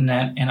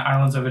Continent and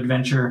Islands of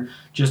Adventure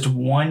just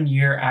 1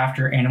 year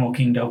after Animal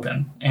Kingdom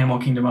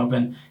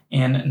opened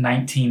in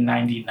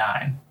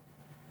 1999.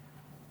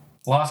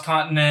 Lost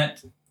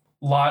Continent,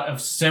 a lot of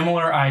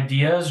similar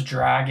ideas,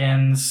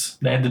 dragons,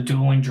 they had the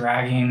dueling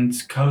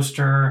dragons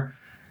coaster.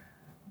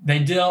 They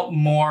dealt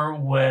more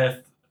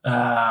with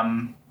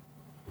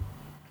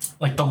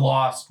like the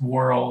Lost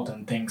World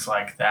and things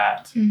like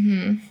that.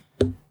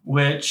 Mm-hmm.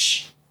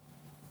 Which,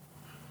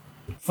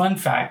 fun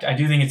fact, I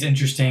do think it's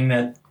interesting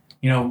that,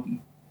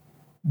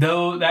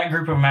 though that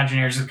group of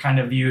Imagineers is kind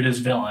of viewed as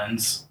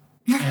villains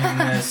in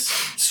this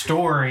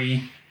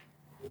story,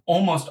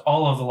 almost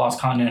all of the Lost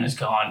Continent is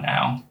gone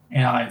now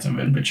in Islands of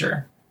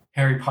Adventure.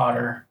 Harry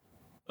Potter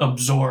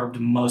absorbed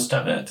most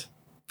of it.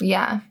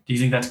 Yeah. Do you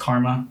think that's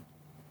karma?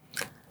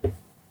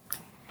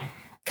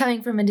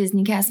 Coming from a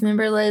Disney cast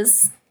member,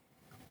 Liz?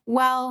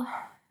 Well,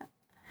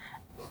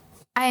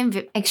 I am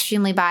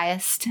extremely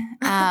biased.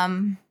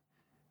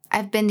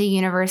 I've been to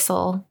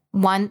Universal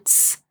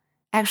once.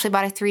 I actually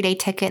bought a 3-day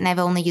ticket, and I've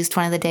only used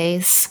one of the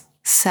days.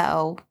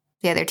 So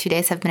the other 2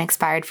 days have been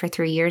expired for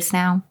 3 years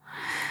now.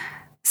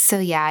 So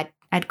yeah,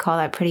 I'd call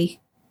that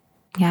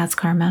it's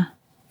karma.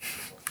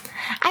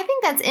 I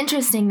think that's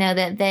interesting, though,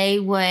 that they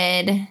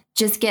would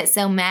just get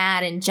so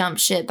mad and jump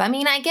ship. I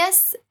mean, I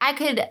guess I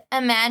could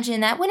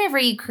imagine that whenever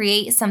you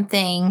create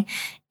something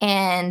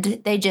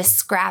and they just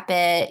scrap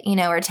it,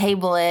 or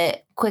table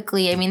it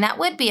quickly, I mean, that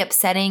would be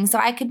upsetting. So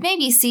I could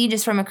maybe see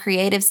just from a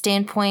creative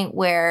standpoint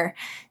where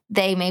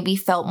they maybe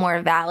felt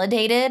more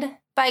validated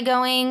by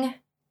going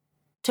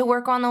to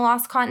work on the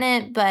Lost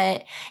Continent.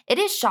 But it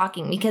is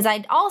shocking, because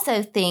I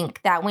also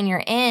think that when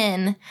you're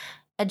in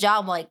a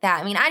job like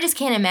that. I mean, I just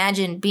can't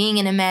imagine being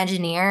an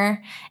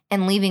Imagineer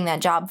and leaving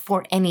that job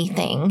for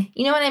anything.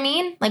 You know what I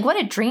mean? Like, what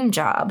a dream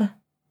job.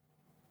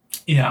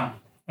 Yeah.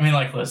 I mean,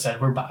 like Liz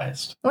said, we're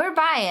biased. We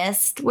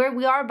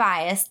are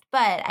biased,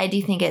 but I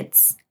do think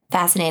it's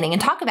fascinating.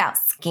 And talk about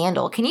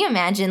scandal. Can you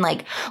imagine,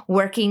 like,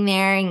 working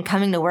there and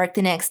coming to work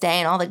the next day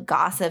and all the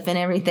gossip and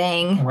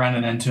everything?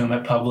 Running into him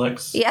at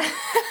Publix. Yeah.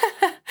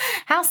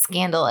 How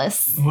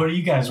scandalous. What are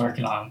you guys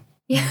working on?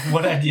 Yeah.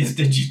 What ideas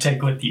did you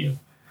take with you?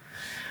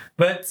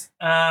 But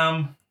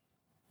all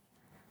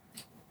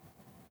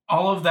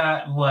of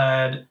that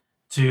led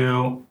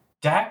to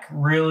Dak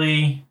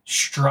really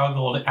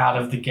struggled out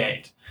of the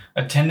gate.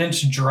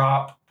 Attendance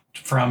dropped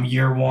from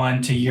year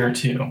 1 to year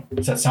 2.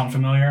 Does that sound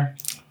familiar?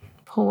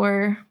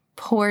 Poor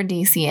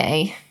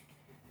DCA.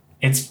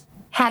 It's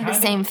had the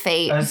same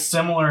fate. A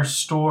similar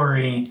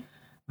story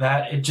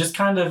that it just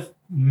kind of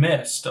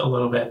missed a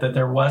little bit, that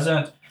there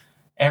wasn't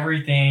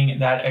everything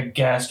that a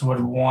guest would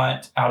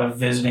want out of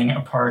visiting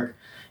a park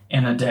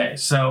in a day.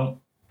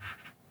 So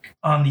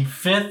on the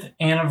 5th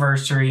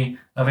anniversary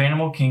of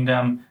Animal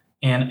Kingdom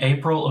in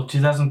April of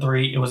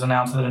 2003, it was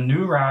announced that a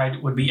new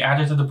ride would be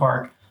added to the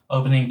park,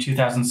 opening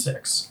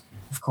 2006.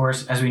 Of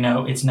course, as we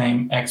know, it's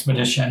named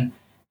Expedition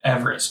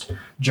Everest.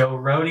 Joe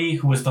Rohde,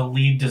 who was the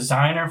lead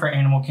designer for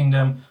Animal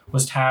Kingdom,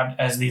 was tabbed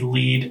as the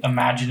lead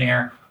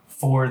Imagineer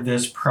for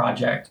this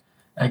project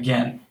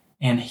again.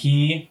 And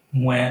he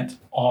went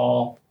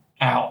all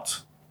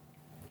out.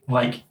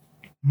 Like,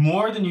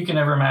 more than you can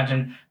ever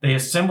imagine. They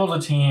assembled a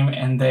team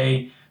and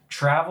they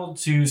traveled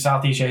to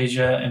Southeast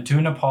Asia and to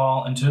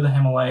Nepal and to the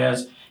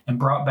Himalayas and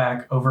brought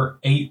back over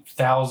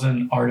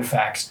 8,000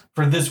 artifacts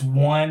for this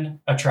one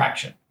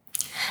attraction.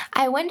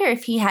 I wonder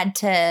if he had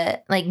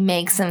to, like,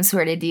 make some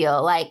sort of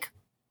deal. Like,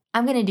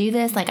 I'm going to do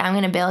this. Like, I'm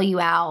going to bail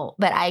you out,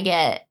 but I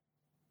get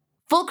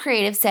full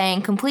creative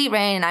saying, complete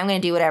reign, and I'm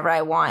going to do whatever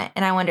I want.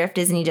 And I wonder if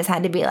Disney just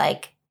had to be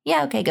like,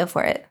 yeah, okay, go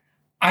for it.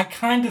 I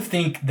kind of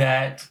think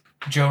that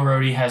Joe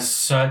Rohde has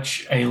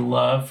such a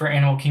love for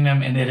Animal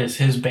Kingdom, and it is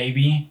his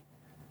baby,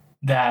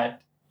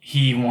 that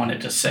he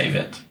wanted to save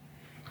it.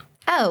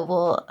 Oh,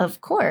 well, of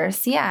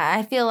course. Yeah,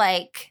 I feel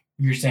like...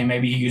 You're saying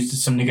maybe he used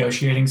some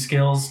negotiating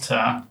skills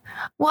to...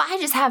 Well, I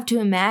just have to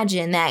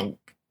imagine that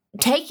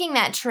taking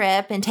that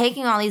trip and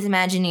taking all these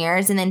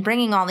Imagineers and then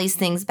bringing all these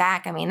things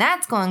back, I mean,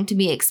 that's going to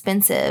be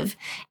expensive.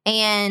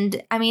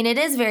 And, I mean, it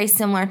is very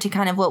similar to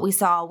kind of what we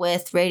saw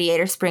with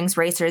Radiator Springs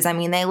Racers. I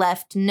mean, they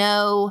left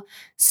no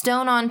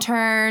stone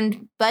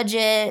unturned,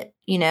 budget,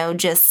 you know,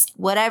 just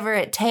whatever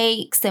it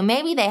takes. So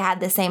maybe they had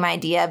the same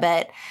idea,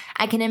 but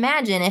I can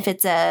imagine if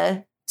it's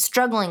a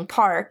struggling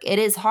park, it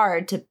is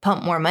hard to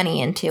pump more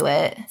money into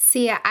it.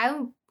 See,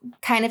 I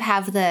kind of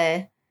have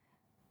a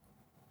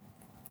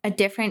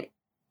different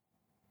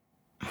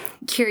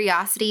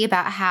curiosity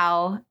about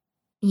how,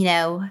 you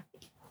know,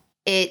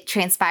 it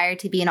transpired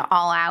to be an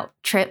all-out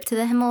trip to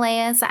the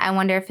Himalayas. I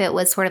wonder if it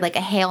was sort of like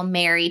a Hail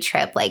Mary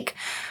trip, like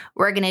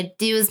we're going to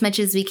do as much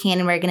as we can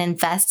and we're going to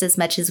invest as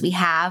much as we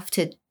have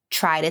to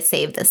try to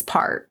save this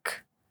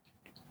park.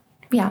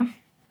 Yeah.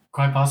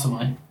 Quite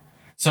possibly.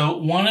 So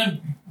one of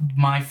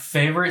my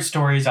favorite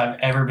stories I've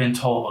ever been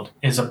told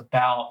is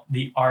about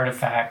the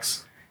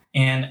artifacts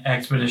in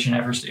Expedition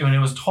Everest. When it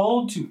was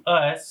told to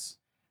us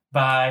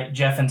by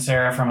Jeff and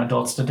Sarah from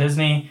Adults to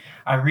Disney,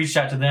 I reached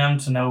out to them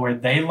to know where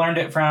they learned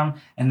it from,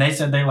 and they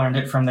said they learned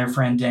it from their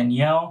friend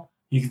Danielle.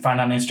 You can find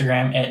on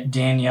Instagram at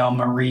Danielle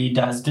Marie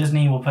Does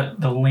Disney. We'll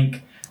put the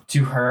link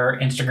to her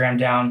Instagram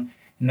down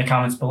in the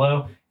comments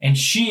below. And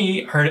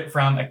she heard it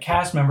from a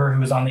cast member who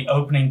was on the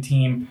opening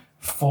team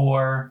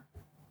for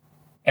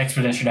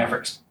Expedition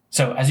Everest.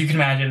 So as you can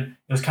imagine,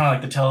 it was kind of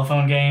like the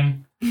telephone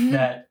game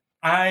that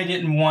I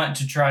didn't want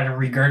to try to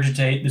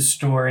regurgitate the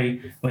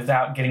story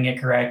without getting it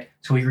correct.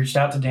 So we reached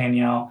out to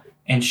Danielle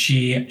and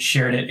she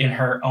shared it in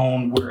her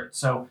own words.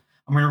 So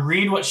I'm going to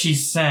read what she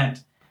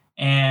sent.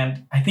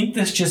 And I think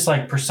this just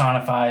like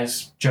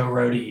personifies Joe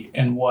Rohde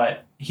and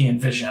what he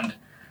envisioned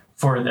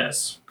for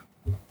this.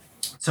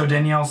 So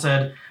Danielle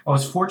said, I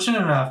was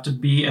fortunate enough to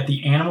be at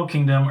the Animal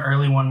Kingdom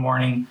early one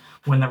morning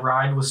when the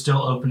ride was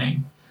still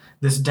opening.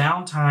 This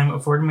downtime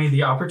afforded me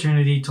the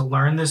opportunity to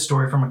learn this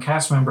story from a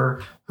cast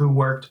member who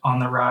worked on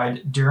the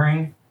ride.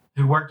 During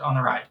Joe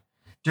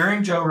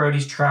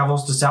Rohde's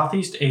travels to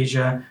Southeast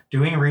Asia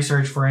doing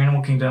research for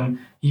Animal Kingdom,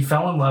 he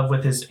fell in love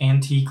with his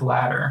antique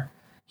ladder.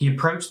 He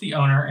approached the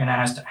owner and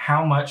asked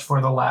how much for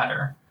the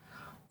ladder.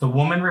 The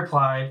woman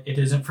replied, it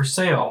isn't for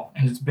sale,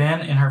 and it's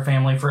been in her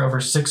family for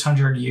over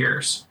 600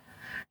 years.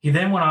 He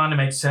then went on to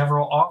make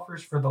several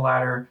offers for the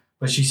ladder,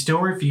 but she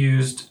still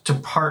refused to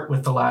part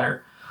with the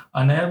ladder.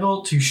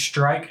 Unable to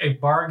strike a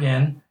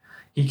bargain,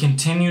 he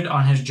continued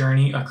on his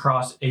journey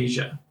across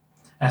Asia.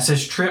 As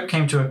his trip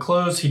came to a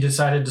close, he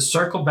decided to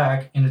circle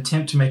back and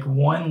attempt to make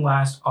one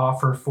last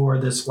offer for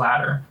this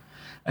ladder.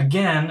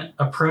 Again,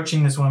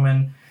 approaching this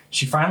woman,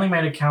 she finally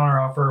made a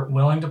counteroffer,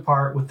 willing to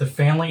part with the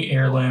family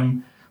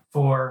heirloom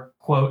for,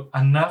 quote,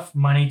 enough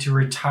money to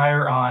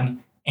retire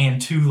on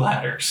and 2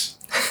 ladders.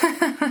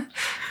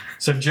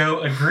 So Joe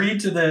agreed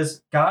to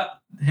this,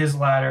 got his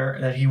ladder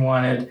that he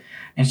wanted,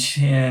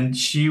 and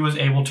she was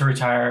able to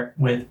retire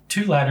with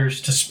 2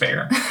 ladders to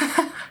spare.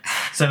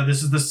 So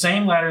this is the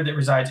same ladder that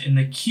resides in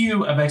the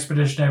queue of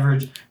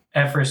Expedition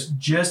Everest,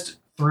 just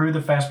through the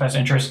FastPass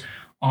entrance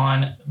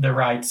on the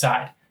right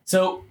side.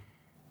 So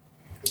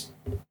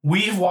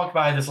we've walked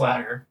by this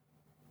ladder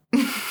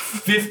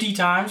 50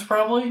 times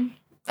probably.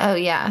 Oh,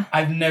 yeah.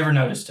 I've never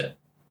noticed it.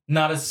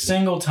 Not a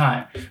single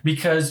time.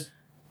 Because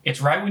it's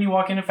right when you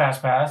walk into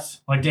FastPass.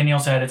 Like Danielle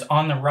said, it's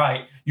on the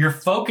right. Your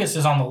focus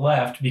is on the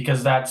left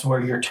because that's where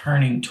you're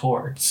turning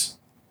towards.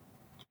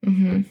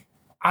 Mm-hmm.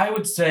 I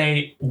would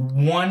say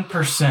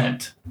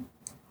 1%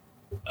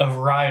 of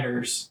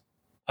riders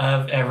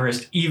of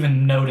Everest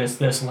even notice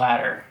this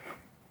ladder.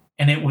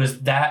 And it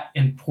was that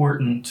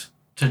important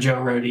to Joe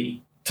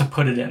Rohde to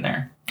put it in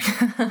there.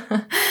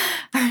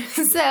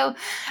 So,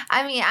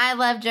 I mean, I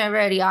love Joe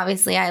Rohde.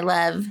 Obviously, I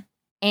love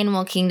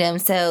Animal Kingdom.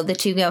 So the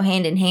two go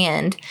hand in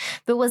hand.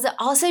 But was it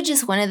also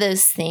just one of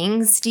those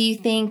things, do you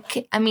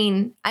think? I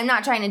mean, I'm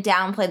not trying to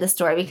downplay the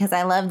story because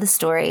I love the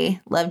story,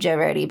 love Joe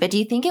Rohde. But do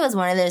you think it was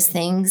one of those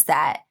things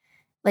that,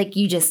 like,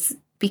 you just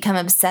become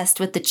obsessed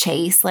with the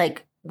chase?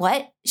 Like,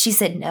 what? She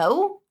said,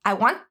 no, I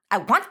want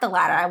the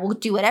ladder. I will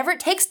do whatever it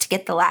takes to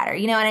get the ladder.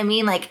 You know what I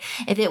mean? Like,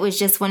 if it was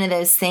just one of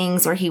those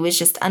things where he was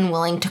just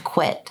unwilling to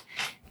quit.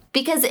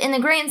 Because in the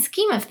grand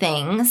scheme of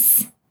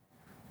things,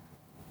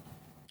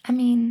 I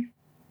mean,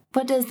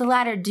 what does the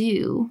ladder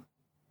do?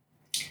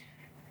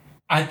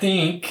 I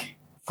think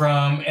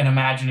from an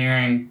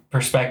Imagineering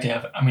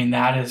perspective, I mean,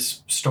 that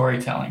is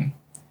storytelling.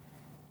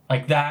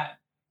 Like that,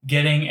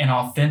 getting an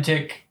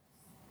authentic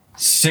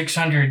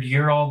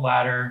 600-year-old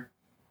ladder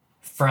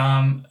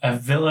from a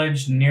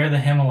village near the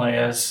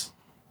Himalayas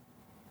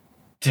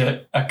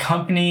to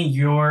accompany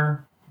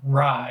your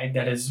ride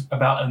that is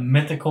about a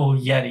mythical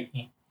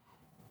Yeti.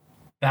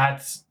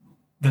 That's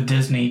the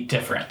Disney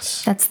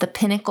difference. That's the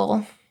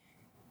pinnacle.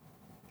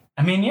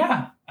 I mean,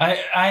 yeah.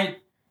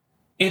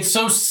 It's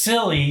so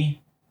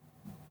silly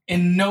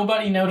and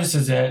nobody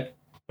notices it,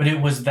 but it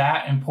was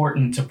that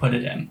important to put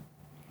it in.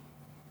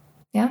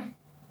 Yeah.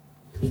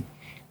 I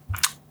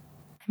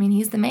mean,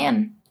 he's the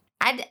man.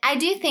 I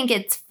do think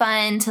it's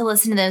fun to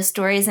listen to those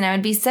stories, and I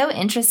would be so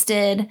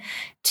interested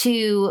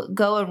to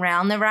go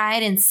around the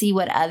ride and see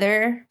what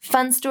other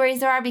fun stories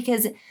there are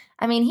because,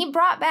 I mean, he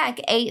brought back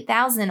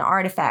 8,000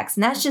 artifacts,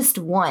 and that's just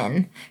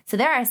one. So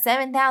there are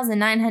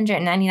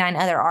 7,999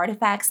 other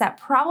artifacts that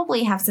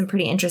probably have some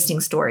pretty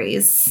interesting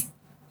stories.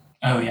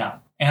 Oh, yeah.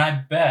 And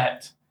I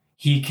bet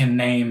he can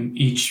name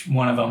each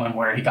one of them and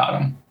where he got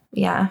them.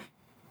 Yeah.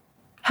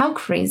 How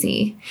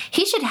crazy.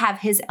 He should have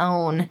his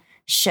own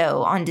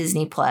show on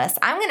Disney Plus.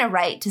 I'm going to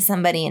write to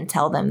somebody and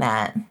tell them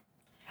that.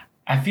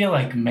 I feel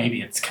like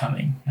maybe it's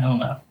coming. I don't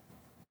know.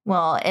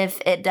 Well,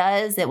 if it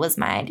does, it was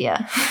my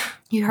idea.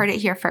 You heard it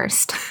here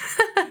first.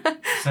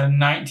 So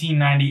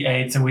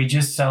 1998, so we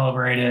just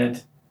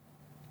celebrated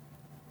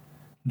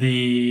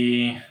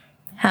the...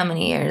 How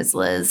many years,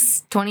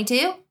 Liz?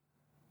 22?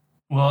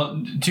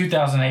 Well,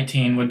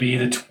 2018 would be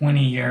the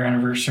 20-year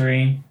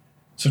anniversary.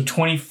 So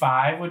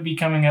 25 would be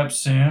coming up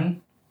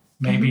soon.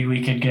 Maybe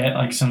we could get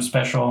like some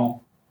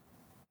special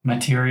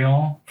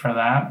material for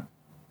that.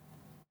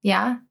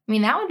 Yeah. I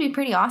mean, that would be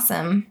pretty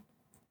awesome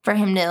for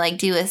him to like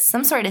do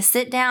some sort of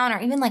sit down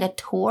or even like a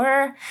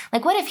tour.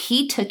 Like what if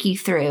he took you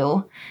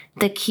through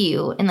the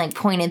queue and like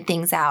pointed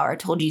things out or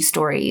told you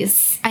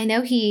stories? I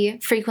know he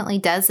frequently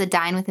does the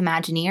Dine with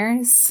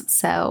Imagineers,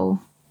 so...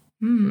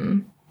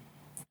 I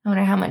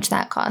wonder how much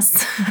that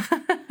costs.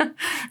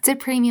 It's a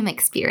premium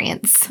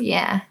experience.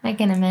 Yeah, I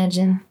can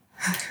imagine.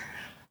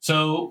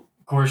 So,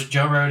 of course,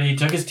 Joe Rohde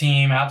took his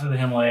team out to the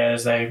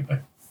Himalayas. They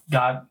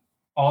got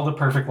all the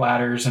perfect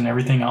ladders and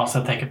everything else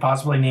that they could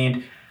possibly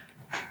need.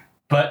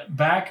 But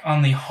back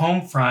on the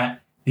home front,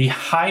 the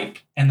hype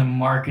and the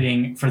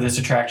marketing for this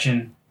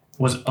attraction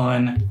was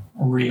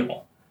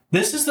unreal.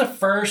 This is the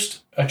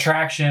first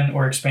attraction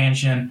or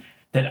expansion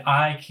that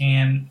I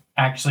can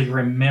actually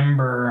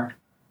remember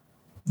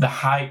the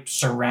hype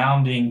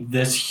surrounding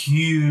this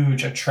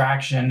huge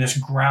attraction, this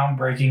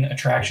groundbreaking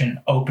attraction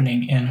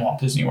opening in Walt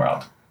Disney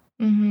World.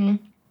 Mm-hmm.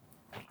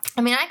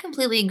 I mean, I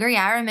completely agree.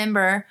 I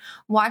remember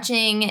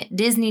watching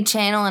Disney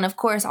Channel, and of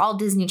course, all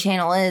Disney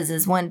Channel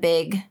is one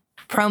big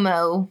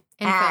promo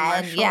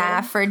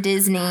ad, for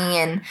Disney.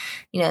 And,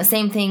 you know,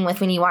 same thing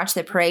with when you watch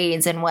the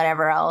parades and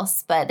whatever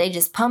else, but they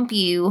just pump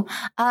you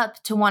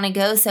up to want to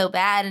go so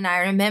bad. And I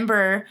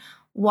remember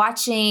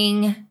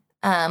watching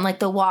like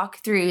the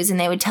walkthroughs, and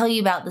they would tell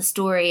you about the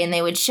story and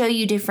they would show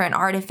you different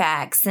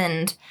artifacts.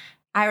 And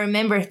I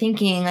remember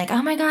thinking like,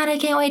 oh my God, I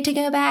can't wait to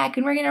go back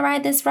and we're going to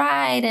ride this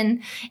ride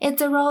and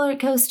it's a roller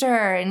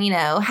coaster and, you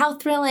know, how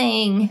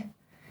thrilling.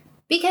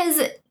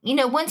 Because, you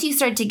know, once you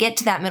start to get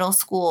to that middle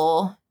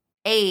school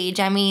age,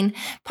 I mean,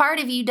 part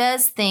of you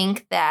does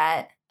think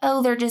that,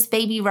 oh, they're just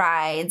baby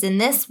rides. And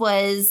this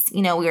was,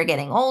 you know, we were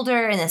getting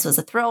older and this was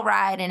a thrill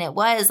ride. And it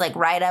was like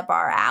right up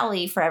our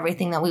alley for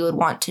everything that we would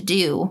want to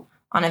do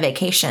on a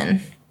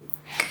vacation.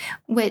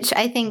 Which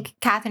I think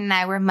Catherine and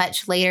I were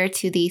much later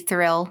to the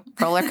thrill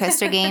roller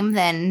coaster game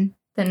than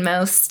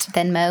most.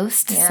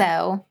 Yeah.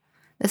 So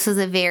this was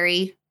a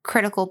very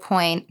critical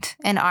point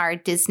in our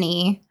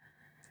Disney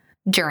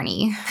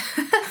journey.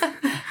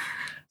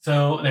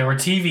 So there were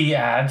TV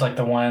ads like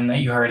the one that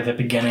you heard at the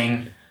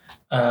beginning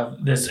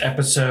of this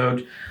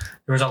episode.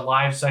 There was a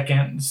live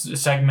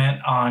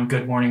segment on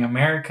Good Morning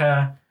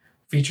America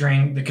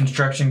featuring the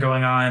construction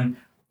going on.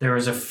 There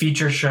was a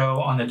feature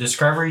show on the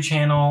Discovery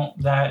Channel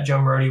that Joe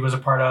Rohde was a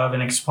part of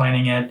and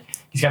explaining it.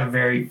 He's got a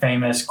very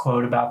famous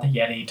quote about the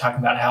Yeti, talking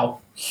about how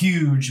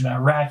huge,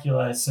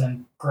 miraculous,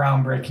 and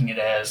groundbreaking it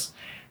is.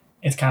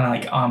 It's kind of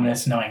like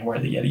ominous knowing where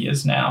the Yeti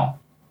is now.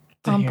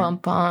 To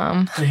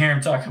hear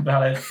him talk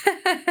about it.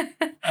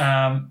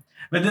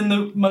 But then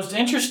the most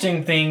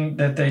interesting thing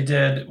that they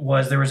did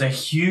was there was a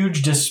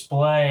huge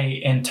display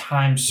in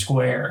Times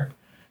Square.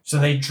 So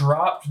they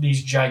dropped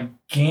these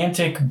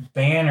gigantic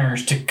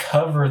banners to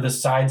cover the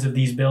sides of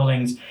these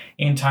buildings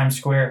in Times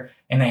Square.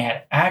 And they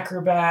had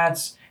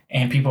acrobats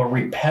and people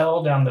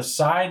rappelled down the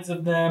sides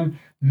of them.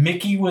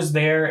 Mickey was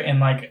there in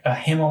like a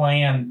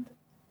Himalayan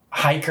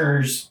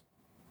hiker's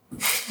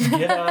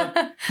get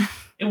up.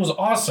 It was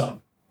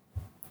awesome.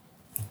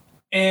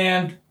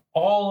 And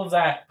all of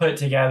that put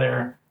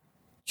together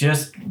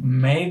just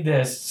made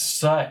this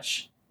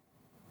such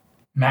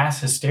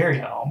mass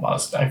hysteria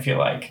almost, I feel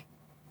like.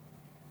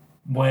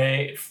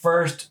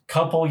 First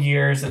couple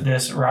years that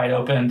this ride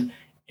opened,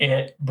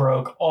 it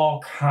broke all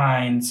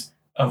kinds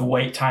of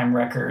wait time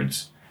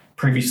records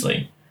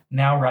previously.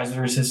 Now Rise of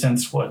the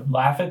Resistance would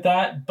laugh at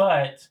that,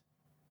 but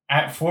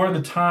for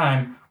the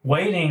time,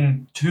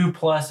 waiting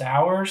 2+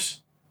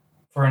 hours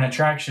for an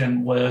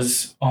attraction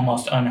was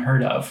almost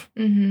unheard of.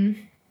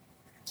 Mm-hmm.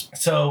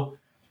 So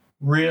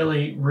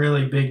really,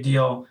 really big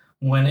deal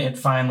when it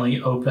finally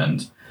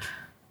opened.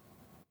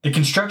 The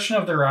construction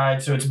of the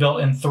ride, so it's built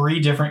in 3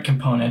 different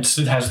components.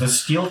 It has the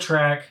steel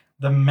track,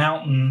 the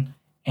mountain,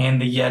 and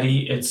the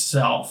Yeti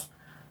itself.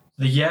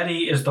 The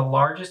Yeti is the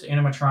largest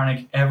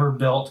animatronic ever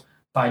built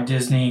by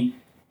Disney.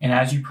 And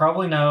as you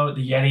probably know,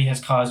 the Yeti has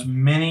caused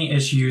many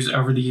issues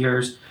over the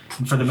years.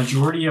 And for the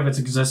majority of its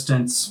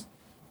existence,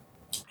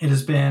 it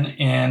has been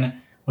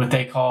in what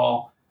they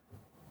call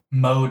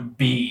Mode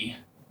B,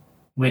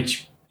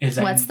 which is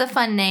What's the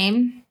fun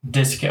name?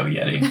 Disco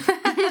Yeti.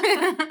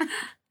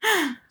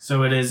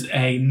 So it is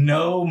a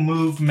no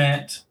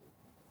movement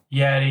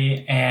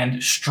Yeti, and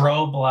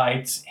strobe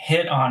lights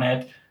hit on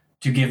it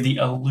to give the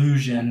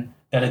illusion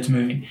that it's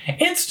moving.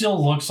 It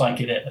still looks like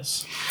it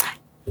is.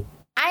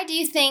 I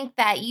do think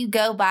that you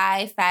go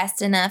by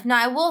fast enough.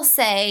 Now, I will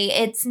say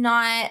it's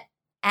not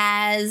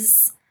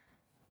as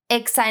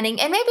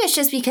exciting, and maybe it's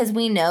just because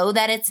we know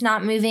that it's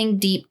not moving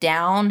deep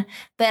down,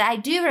 but I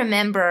do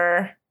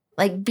remember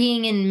like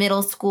being in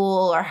middle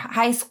school or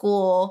high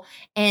school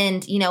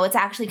and, you know, it's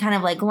actually kind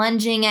of like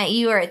lunging at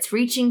you or it's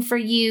reaching for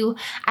you.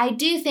 I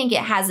do think it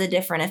has a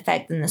different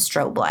effect than the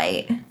strobe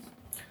light.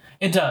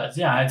 It does.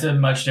 Yeah, it's a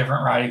much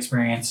different ride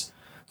experience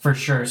for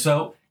sure.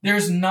 So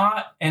there's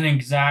not an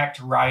exact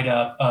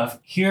write-up of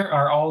here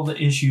are all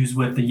the issues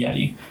with the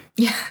Yeti.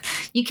 Yeah.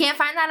 You can't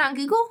find that on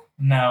Google?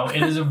 No,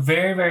 it is a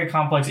very, very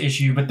complex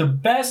issue, but the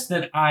best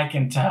that I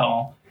can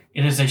tell,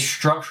 it is a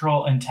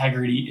structural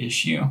integrity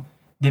issue.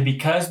 That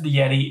because the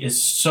Yeti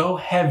is so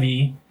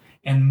heavy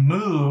and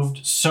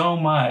moved so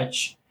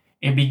much,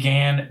 it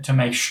began to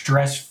make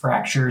stress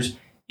fractures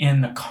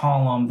in the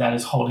column that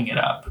is holding it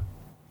up.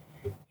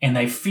 And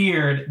they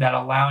feared that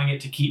allowing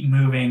it to keep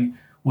moving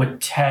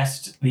would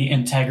test the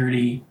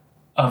integrity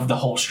of the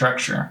whole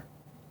structure.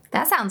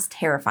 That sounds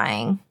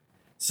terrifying.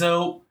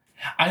 So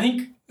I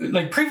think,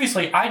 like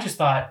previously, I just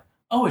thought,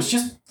 oh, it's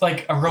just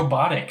like a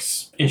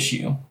robotics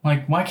issue.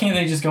 Like, why can't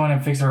they just go in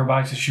and fix the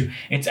robotics issue?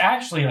 It's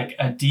actually like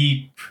a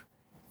deep,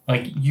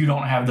 like you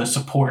don't have the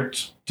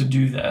support to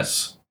do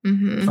this,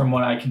 from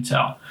what I can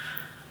tell.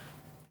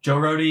 Joe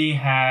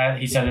Rohde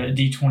he said at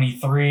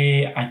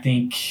D23, I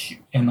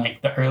think in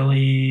like the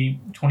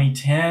early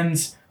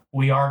 2010s,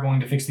 we are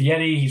going to fix the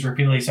Yeti. He's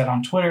repeatedly said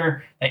on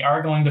Twitter, they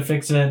are going to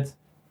fix it.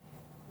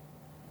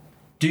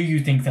 Do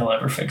you think they'll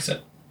ever fix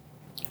it?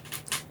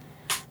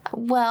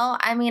 Well,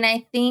 I mean,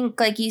 I think,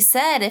 like you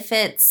said, if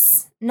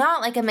it's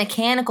not like a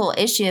mechanical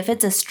issue, if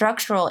it's a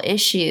structural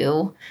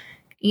issue,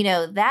 you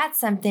know, that's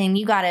something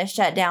you got to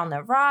shut down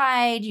the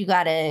ride. You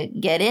got to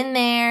get in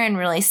there and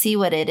really see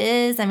what it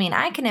is. I mean,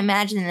 I can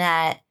imagine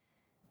that,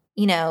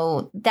 you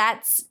know,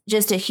 that's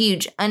just a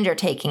huge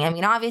undertaking. I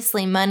mean,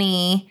 obviously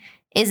money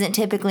isn't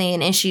typically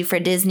an issue for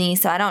Disney,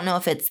 so I don't know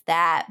if it's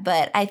that.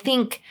 But I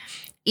think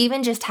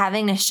even just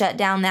having to shut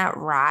down that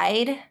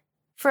ride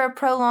for a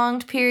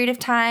prolonged period of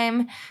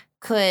time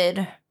it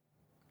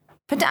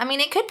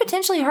could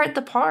potentially hurt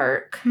the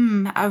park.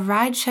 A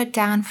ride shut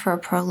down for a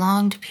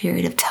prolonged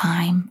period of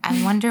time.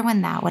 I wonder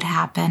when that would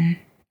happen.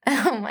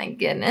 Oh my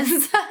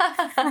goodness.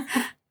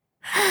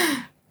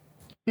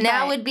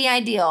 Now would be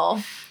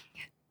ideal.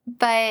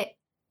 But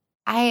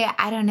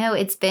I don't know.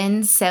 It's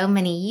been so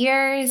many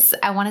years.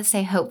 I want to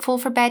stay hopeful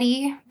for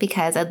Betty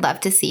because I'd love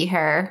to see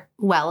her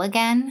well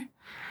again.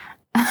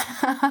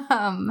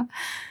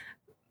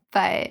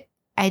 But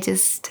I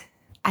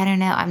don't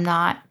know. I'm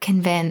not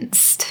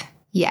convinced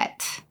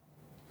yet.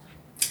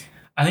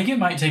 I think it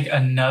might take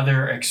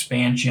another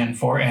expansion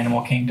for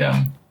Animal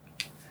Kingdom,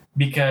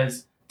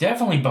 because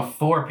definitely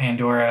before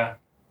Pandora,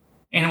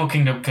 Animal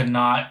Kingdom could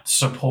not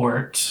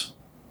support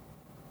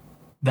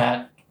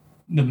the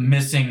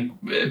missing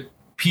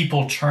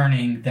people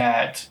churning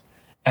that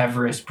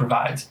Everest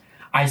provides.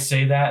 I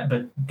say that,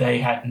 but they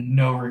had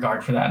no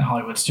regard for that in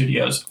Hollywood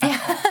studios.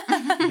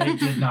 They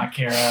did not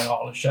care at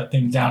all to shut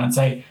things down and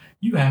say,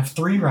 you have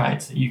 3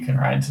 rides that you can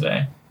ride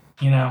today,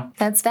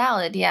 That's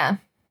valid, yeah.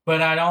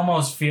 But I'd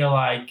almost feel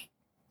like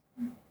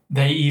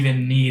they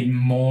even need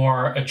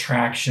more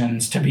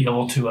attractions to be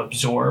able to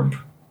absorb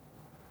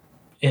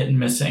it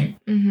missing.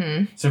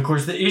 Mm-hmm. So, of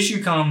course, the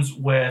issue comes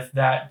with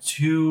that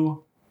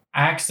to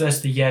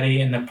access the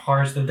Yeti and the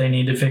parts that they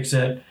need to fix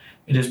it,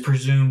 it is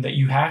presumed that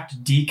you have to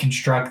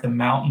deconstruct the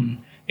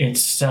mountain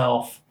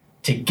itself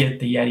to get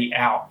the Yeti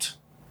out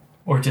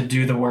or to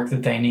do the work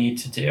that they need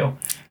to do.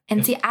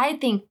 And see, I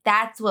think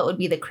that's what would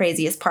be the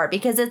craziest part,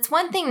 because it's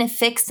one thing to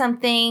fix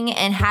something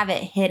and have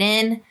it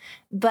hidden,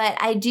 but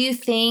I do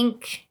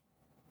think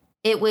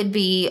it would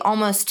be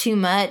almost too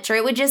much, or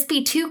it would just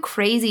be too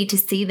crazy to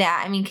see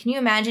that. I mean, can you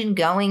imagine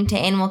going to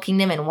Animal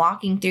Kingdom and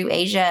walking through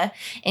Asia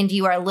and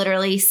you are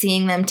literally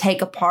seeing them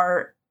take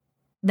apart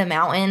the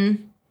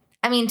mountain?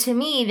 I mean, to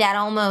me, that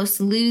almost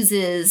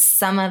loses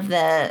some of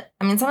the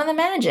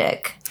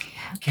magic.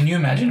 Can you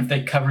imagine if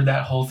they covered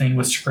that whole thing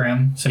with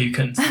scrim so you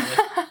couldn't see it?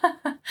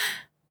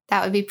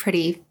 That would be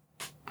pretty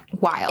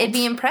wild. It'd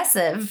be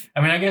impressive.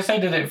 I mean, I guess I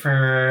did it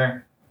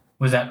for,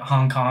 was that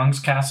Hong Kong's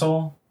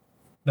castle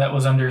that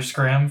was under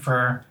scrim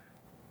for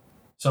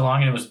so long,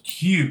 and it was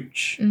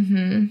huge.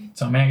 Mm-hmm.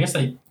 So, I mean, I guess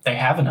they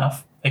have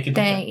enough. They could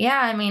do it. Yeah,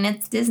 I mean,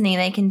 it's Disney.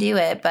 They can do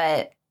it,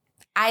 but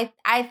I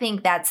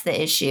think that's the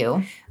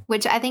issue.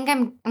 Which I think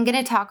I'm going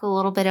to talk a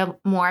little bit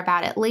more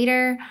about it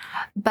later,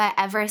 but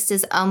Everest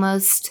is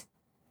almost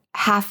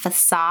half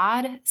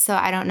facade, so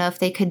I don't know if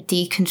they could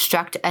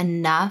deconstruct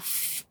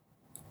enough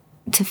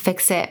to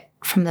fix it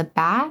from the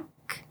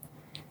back,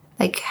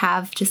 like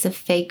have just a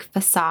fake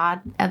facade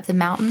of the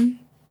mountain.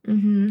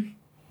 Mm-hmm.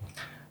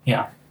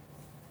 Yeah.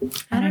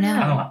 I don't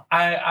know.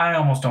 I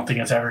almost don't think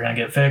it's ever going to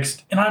get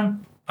fixed, and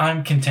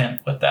I'm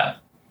content with that.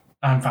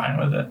 I'm fine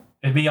with it.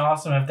 It'd be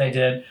awesome if they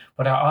did,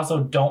 but I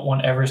also don't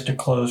want Everest to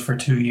close for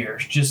 2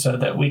 years just so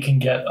that we can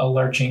get a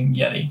lurching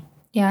Yeti.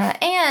 Yeah,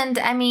 and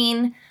I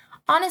mean,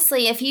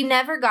 honestly, if you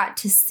never got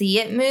to see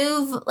it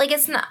move, like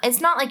it's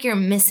not like you're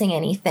missing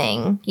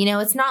anything.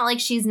 It's not like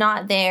she's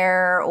not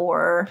there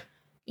or,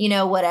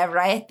 whatever.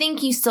 I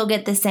think you still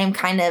get the same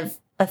kind of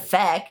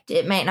effect.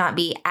 It might not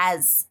be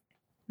as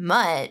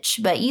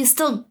much, but you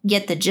still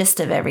get the gist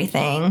of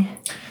everything.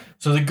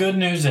 So the good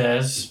news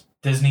is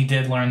Disney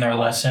did learn their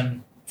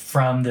lesson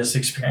from this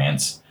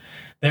experience.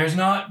 There's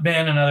not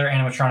been another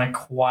animatronic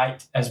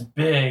quite as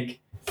big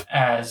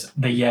as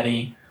the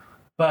Yeti,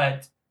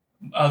 but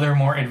other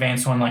more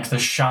advanced one like the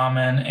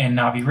Shaman and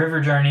Navi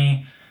River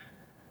Journey,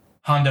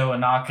 Hondo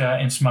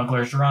Anaka in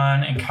Smuggler's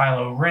Run, and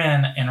Kylo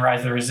Ren in Rise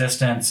of the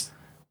Resistance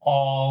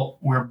all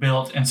were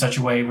built in such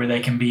a way where they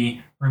can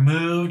be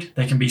removed,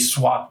 they can be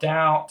swapped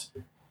out.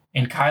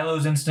 In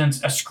Kylo's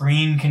instance, a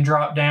screen can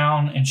drop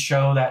down and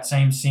show that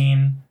same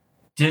scene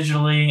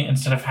digitally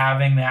instead of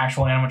having the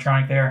actual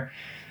animatronic there.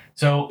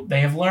 So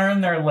they have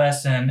learned their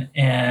lesson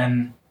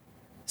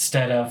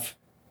instead of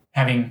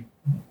having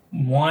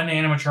one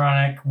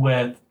animatronic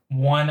with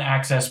one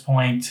access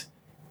point,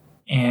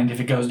 and if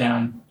it goes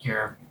down,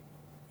 you're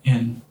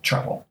in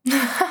trouble.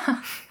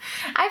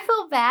 I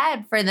feel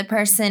bad for the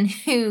person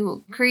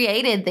who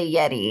created the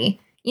Yeti.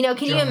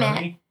 Can you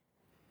imagine?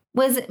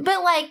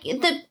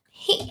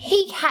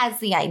 He has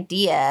the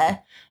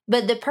idea,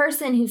 but the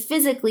person who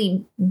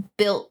physically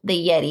built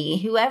the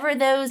Yeti, whoever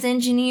those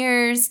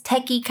engineers,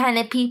 techie kind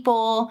of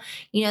people,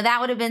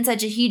 that would have been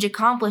such a huge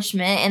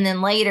accomplishment. And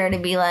then later to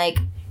be like,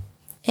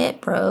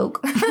 it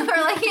broke.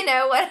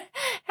 Or what?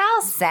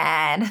 How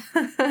sad.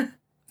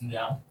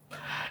 Yeah.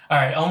 All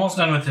right, almost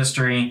done with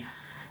history.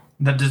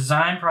 The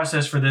design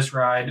process for this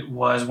ride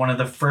was one of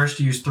the first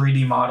to use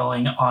 3D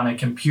modeling on a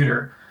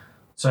computer.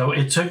 So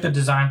it took the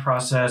design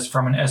process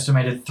from an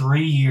estimated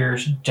 3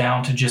 years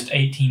down to just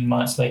 18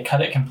 months. They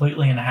cut it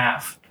completely in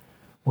half,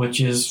 which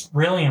is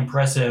really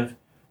impressive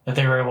that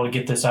they were able to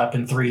get this up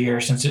in 3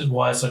 years since it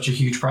was such a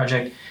huge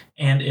project.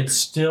 And it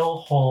still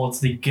holds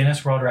the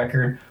Guinness World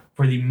Record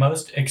for the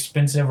most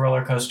expensive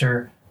roller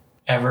coaster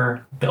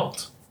ever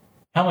built.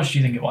 How much do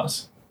you think it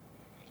was?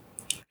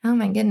 Oh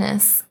my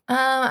goodness.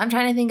 I'm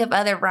trying to think of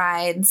other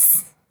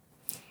rides.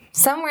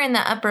 Somewhere in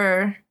the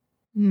upper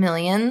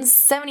millions.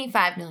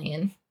 75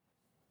 million.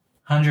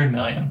 100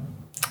 million.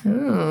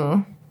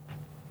 Ooh.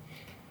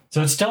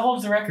 So it still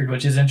holds the record,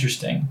 which is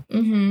interesting.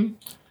 Mm-hmm.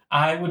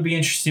 I would be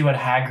interested to see what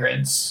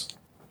Hagrid's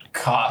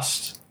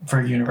cost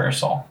for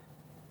Universal.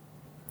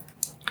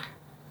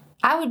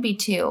 I would be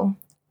too.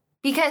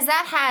 Because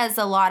that has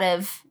a lot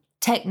of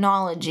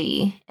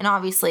technology, and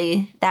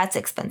obviously that's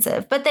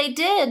expensive. But they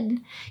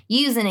did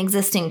use an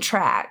existing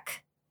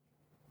track.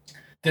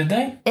 Did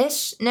they?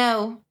 Ish?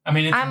 No. I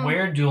mean, it's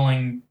where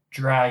Dueling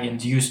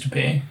Dragons used to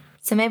be.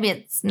 So maybe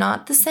it's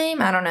not the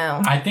same? I don't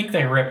know. I think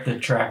they ripped the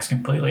tracks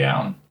completely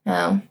out.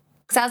 Oh.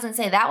 Because I was going to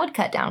say that would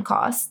cut down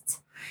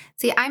costs.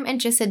 See, I'm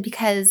interested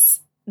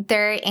because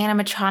their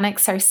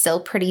animatronics are still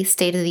pretty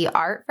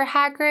state-of-the-art for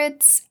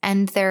Hagrid's,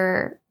 and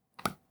they're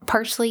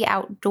partially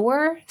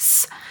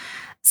outdoors.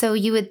 So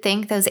you would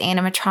think those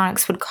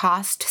animatronics would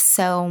cost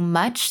so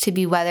much to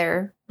be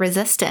weather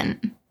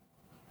resistant.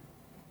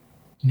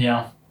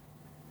 Yeah.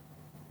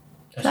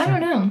 I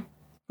don't know.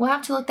 We'll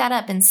have to look that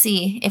up and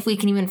see if we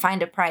can even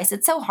find a price.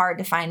 It's so hard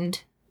to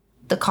find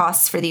the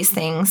costs for these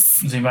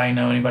things. Does anybody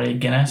know anybody at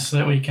Guinness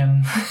that we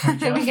can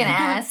we can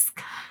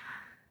ask?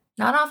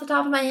 Not off the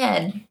top of my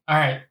head. All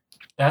right.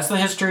 That's the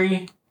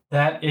history.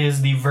 That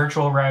is the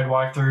virtual ride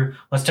walkthrough.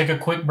 Let's take a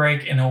quick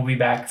break and then we'll be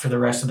back for the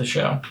rest of the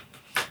show.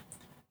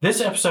 This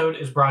episode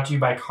is brought to you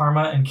by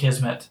Karma and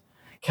Kismet.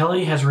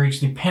 Kelly has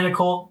reached the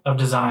pinnacle of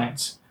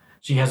designs.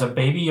 She has a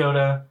Baby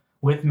Yoda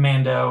with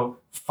Mando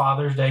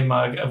Father's Day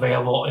mug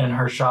available in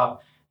her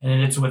shop,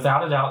 and it's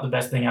without a doubt the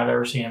best thing I've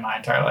ever seen in my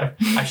entire life.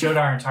 I showed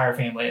our entire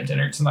family at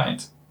dinner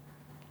tonight.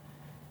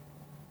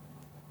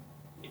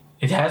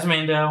 It has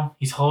Mando,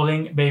 he's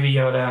holding Baby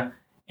Yoda,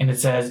 and it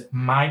says,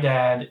 "My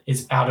dad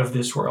is out of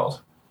this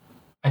world."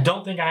 I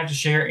don't think I have to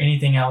share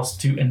anything else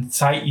to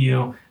incite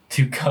you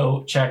to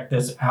go check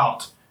this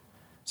out.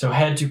 So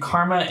head to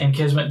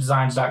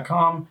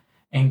karmaandkismetdesigns.com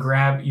and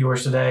grab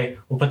yours today.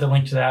 We'll put the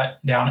link to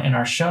that down in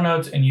our show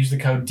notes and use the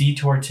code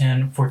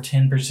DETOUR10 for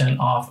 10%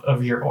 off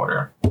of your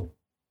order.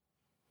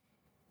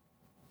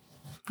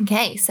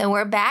 Okay, so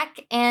we're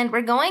back and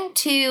we're going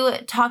to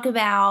talk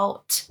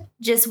about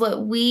just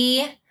what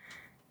we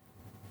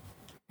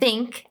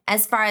think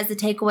as far as the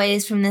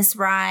takeaways from this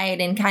ride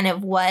and kind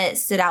of what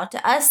stood out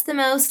to us the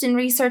most in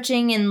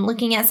researching and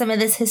looking at some of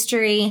this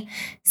history.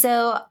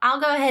 So I'll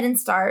go ahead and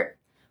start.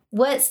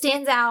 What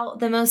stands out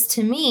the most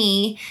to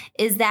me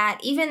is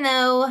that even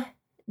though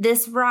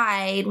this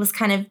ride was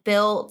kind of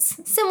built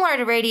similar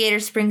to Radiator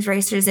Springs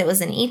Racers, it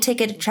was an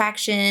e-ticket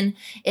attraction.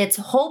 Its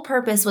whole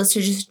purpose was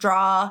to just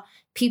draw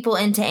people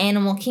into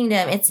Animal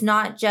Kingdom. It's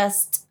not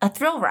just a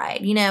thrill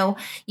ride. You know,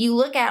 you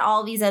look at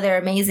all these other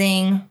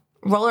amazing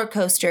roller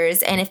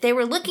coasters, and if they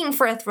were looking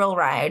for a thrill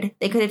ride,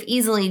 they could have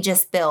easily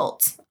just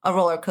built a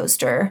roller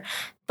coaster.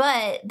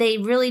 But they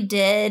really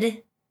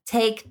did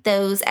take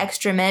those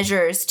extra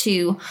measures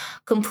to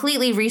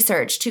completely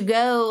research, to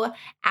go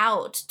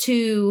out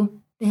to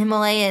the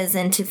Himalayas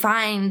and to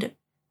find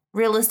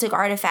realistic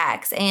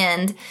artifacts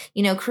and,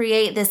 you know,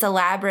 create this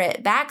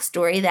elaborate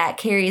backstory that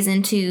carries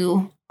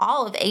into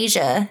all of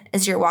Asia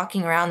as you're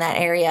walking around that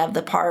area of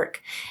the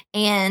park.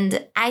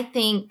 And I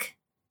think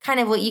kind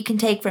of what you can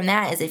take from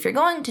that is if you're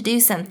going to do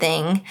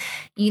something,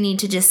 you need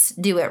to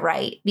just do it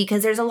right,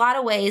 because there's a lot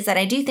of ways that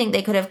I do think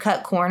they could have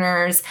cut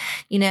corners.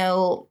 You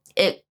know,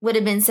 it would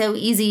have been so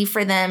easy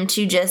for them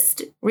to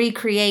just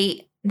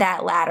recreate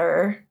that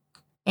ladder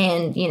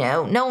and, you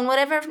know, no one would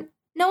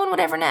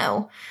ever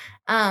know.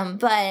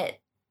 But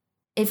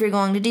if you're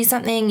going to do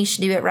something, you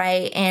should do it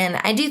right. And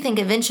I do think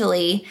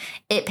eventually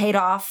it paid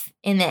off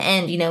in the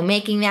end, you know,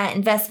 making that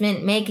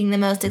investment, making the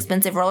most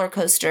expensive roller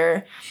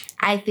coaster.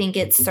 I think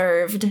it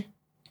served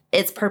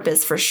its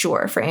purpose for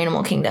sure for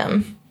Animal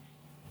Kingdom.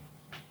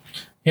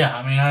 Yeah,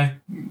 I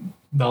mean,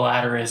 the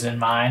ladder is in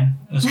mine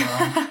as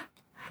well.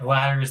 The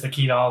ladder is the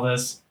key to all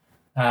this.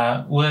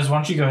 Liz, why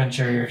don't you go ahead and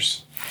share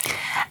yours?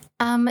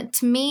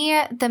 To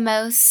me, the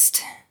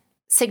most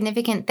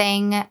significant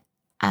thing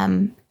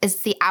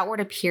is the outward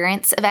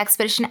appearance of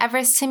Expedition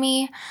Everest to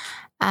me.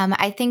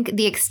 I think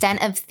the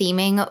extent of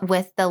theming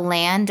with the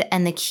land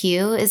and the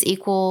queue is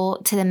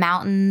equal to the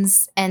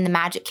mountains and the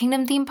Magic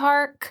Kingdom theme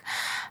park.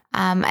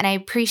 And I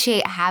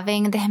appreciate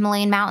having the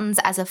Himalayan mountains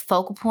as a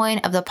focal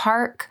point of the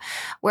park,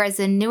 whereas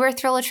the newer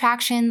thrill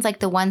attractions, like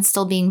the ones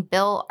still being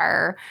built,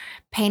 are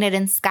painted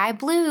in sky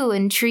blue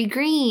and tree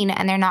green,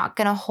 and they're not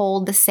going to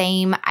hold the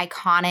same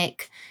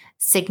iconic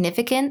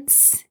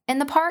significance in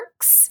the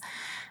parks.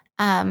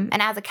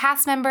 And as a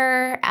cast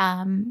member,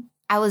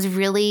 I was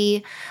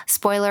really,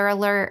 spoiler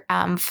alert,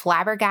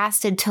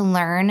 flabbergasted to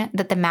learn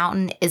that the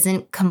mountain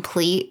isn't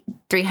complete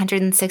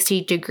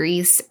 360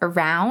 degrees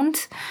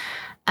around.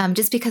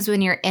 Just because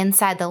when you're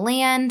inside the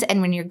land and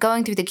when you're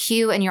going through the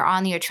queue and you're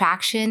on the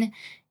attraction,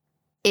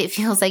 it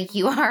feels like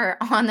you are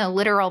on a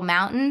literal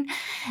mountain.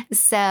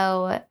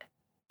 So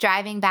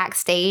driving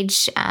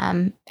backstage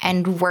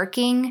and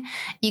working,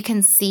 you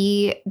can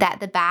see that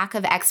the back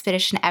of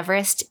Expedition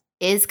Everest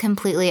is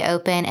completely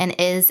open and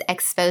is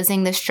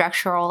exposing the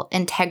structural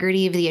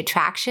integrity of the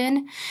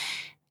attraction.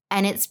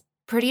 And it's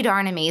pretty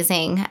darn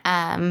amazing.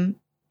 And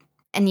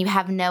you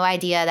have no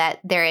idea that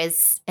there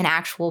is an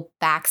actual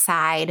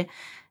backside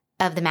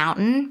of the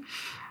mountain.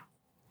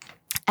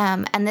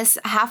 And this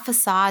half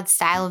facade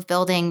style of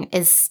building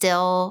is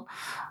still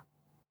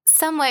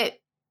somewhat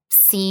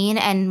seen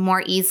and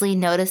more easily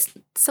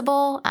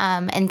noticeable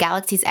in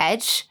Galaxy's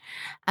Edge.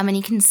 And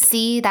you can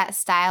see that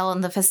style in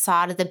the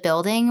facade of the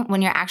building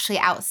when you're actually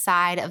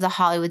outside of the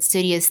Hollywood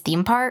Studios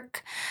theme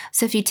park.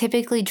 So if you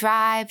typically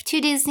drive to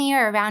Disney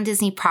or around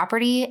Disney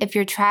property, if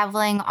you're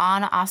traveling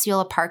on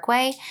Osceola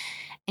Parkway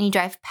and you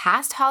drive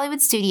past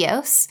Hollywood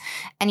Studios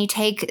and you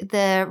take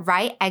the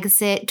right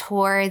exit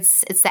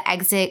it's the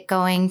exit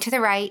going to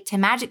the right to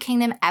Magic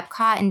Kingdom,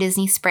 Epcot, and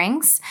Disney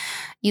Springs.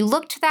 You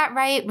look to that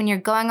right when you're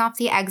going off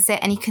the exit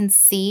and you can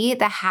see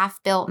the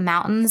half-built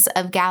mountains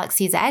of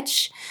Galaxy's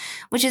Edge,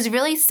 which is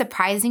really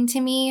surprising to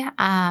me.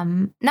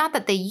 Not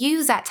that they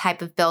use that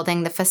type of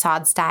building, the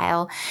facade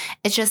style.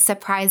 It's just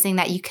surprising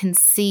that you can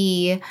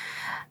see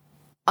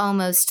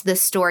almost the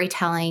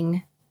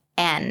storytelling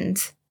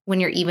end when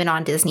you're even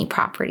on Disney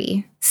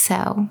property.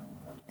 So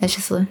it's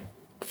just a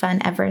fun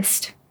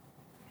Everest.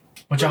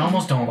 Which I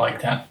almost don't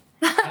like that.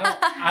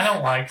 I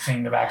don't like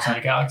seeing the backside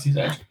of Galaxy's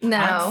Edge. No.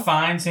 I'm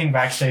fine seeing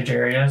backstage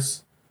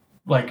areas.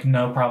 Like,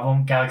 no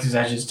problem. Galaxy's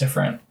Edge is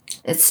different.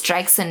 It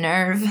strikes a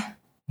nerve.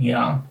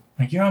 Yeah.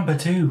 Like, you're on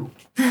Batuu.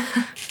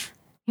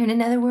 You're in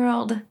another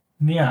world.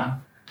 Yeah.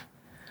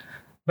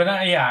 But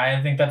I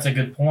think that's a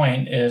good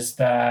point, is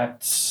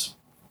that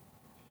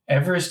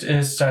Everest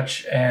is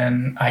such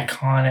an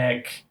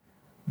iconic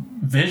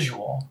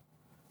visual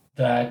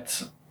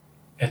that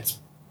it's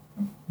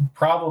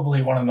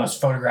probably one of the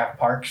most photographed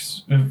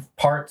parts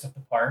of the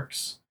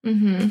parks.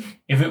 Mm-hmm.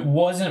 If it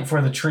wasn't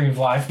for the Tree of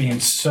Life being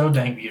so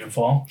dang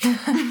beautiful,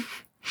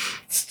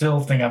 still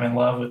think I'm in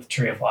love with the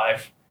Tree of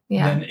Life,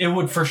 then it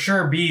would for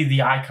sure be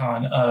the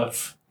icon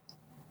of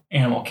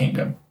Animal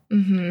Kingdom.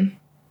 Mm-hmm.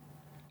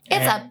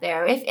 It's up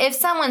there. If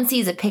someone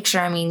sees a picture,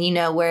 I mean, you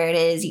know where it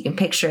is. You can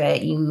picture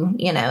it. You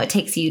know, it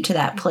takes you to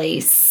that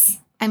place.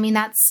 I mean,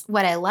 that's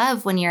what I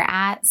love when you're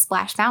at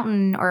Splash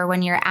Mountain or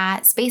when you're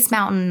at Space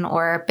Mountain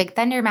or Big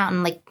Thunder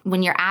Mountain. Like,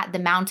 when you're at the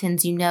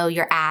mountains, you know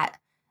you're at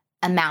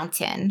a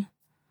mountain.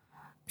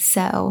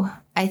 So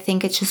I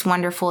think it's just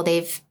wonderful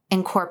they've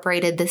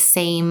incorporated the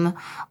same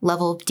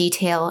level of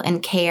detail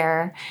and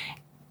care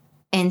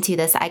into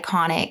this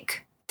iconic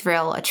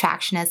thrill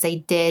attraction as they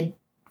did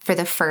for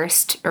the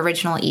first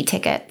original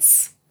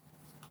e-tickets.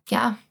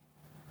 Yeah.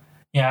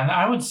 Yeah, and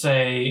I would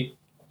say,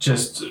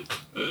 just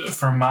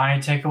for my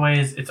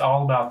takeaways, it's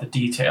all about the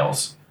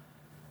details.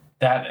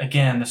 That,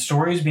 again, the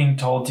story is being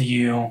told to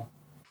you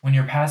when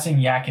you're passing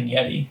Yak and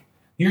Yeti.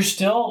 You're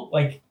still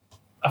like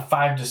a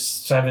 5 to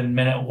 7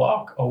 minute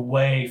walk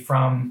away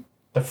from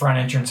the front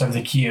entrance of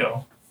the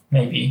queue,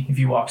 maybe, if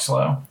you walk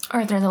slow. Or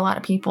if there's a lot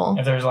of people.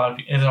 If there's a lot of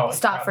people, it's always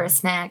Stop crowded. for a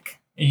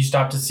snack. You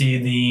stop to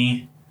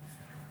see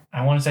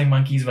I want to say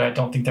monkeys, but I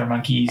don't think they're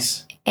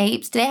monkeys.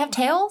 Apes. Do they have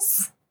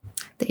tails?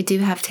 They do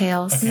have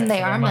tails. Okay, They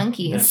so are they're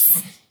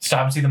monkeys.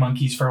 Stop and see the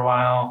monkeys for a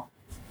while.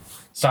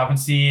 Stop and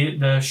see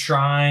the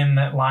shrine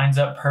that lines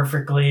up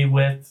perfectly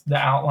with the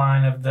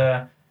outline of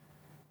the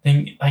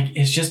thing. Like,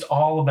 it's just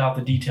all about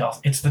the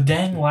details. It's the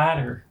dang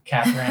ladder,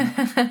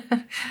 Catherine.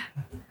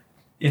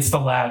 It's the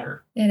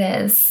ladder. It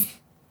is.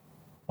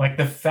 Like,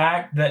 the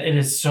fact that it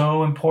is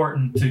so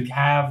important to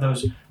have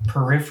those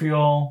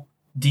peripheral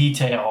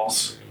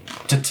details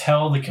to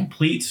tell the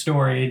complete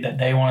story that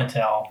they want to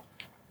tell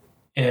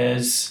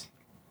is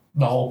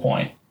the whole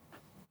point,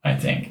 I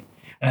think.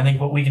 And I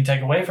think what we can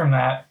take away from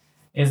that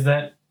is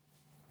that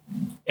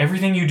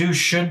everything you do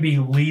should be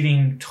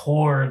leading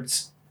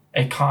towards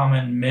a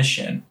common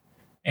mission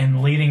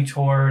and leading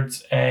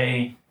towards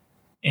a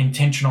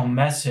intentional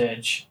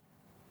message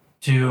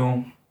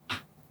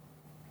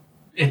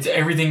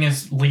everything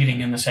is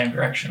leading in the same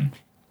direction.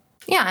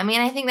 Yeah, I mean,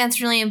 I think that's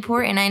really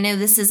important. I know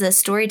this is a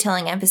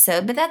storytelling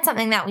episode, but that's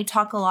something that we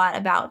talk a lot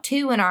about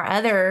too in our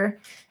other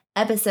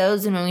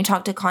episodes and when we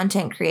talk to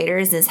content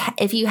creators is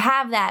if you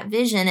have that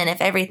vision and if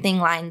everything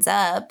lines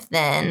up,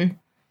 then,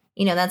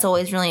 you know, that's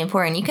always really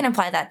important. You can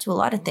apply that to a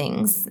lot of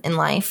things in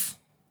life.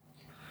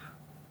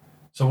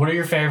 So what are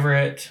your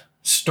favorite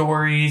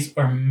stories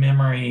or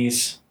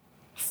memories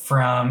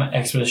from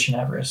Expedition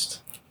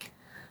Everest?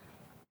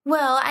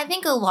 Well, I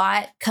think a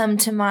lot come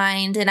to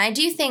mind, and I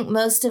do think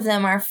most of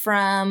them are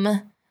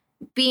from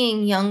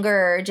being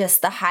younger,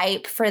 just the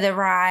hype for the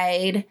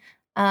ride.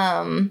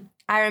 I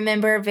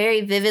remember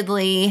very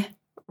vividly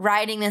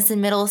riding this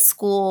in middle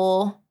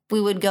school. We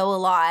would go a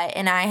lot,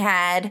 and I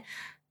had,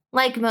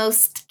 like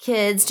most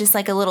kids, just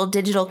like a little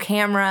digital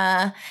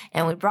camera,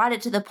 and we brought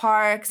it to the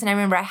parks, and I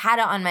remember I had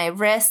it on my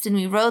wrist, and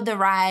we rode the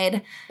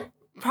ride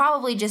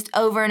probably just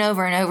over and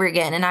over and over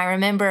again. And I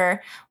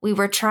remember we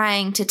were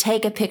trying to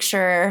take a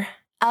picture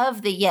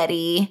of the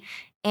Yeti,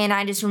 and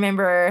I just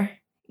remember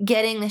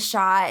getting the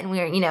shot, and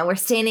we're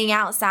standing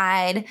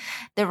outside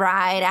the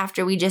ride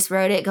after we just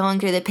rode it, going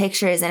through the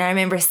pictures, and I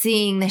remember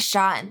seeing the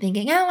shot and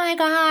thinking, oh my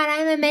God,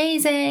 I'm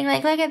amazing,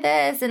 like, look at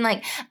this. And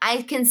like,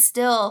 I can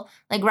still,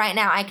 like, right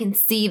now I can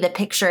see the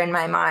picture in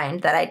my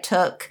mind that I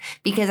took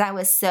because I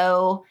was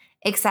so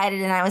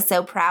excited and I was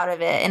so proud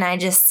of it. And I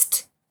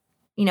just,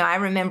 I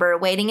remember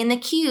waiting in the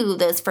queue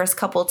those first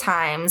couple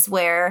times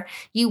where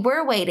you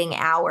were waiting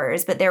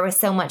hours, but there was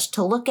so much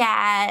to look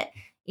at.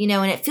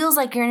 and it feels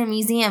like you're in a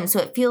museum. So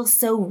it feels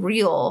so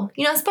real,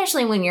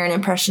 especially when you're an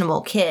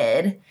impressionable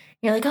kid.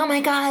 You're like, oh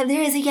my God,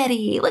 there is a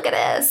Yeti. Look at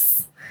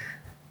this.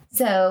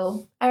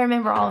 So I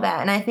remember all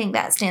that. And I think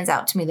that stands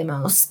out to me the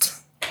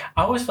most.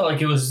 I always felt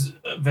like it was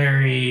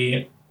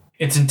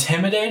it's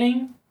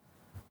intimidating,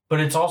 but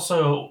it's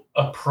also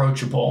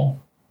approachable.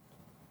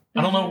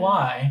 I don't know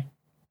why.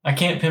 I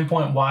can't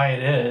pinpoint why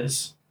it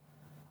is.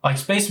 Like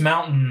Space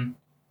Mountain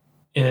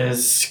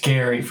is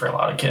scary for a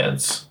lot of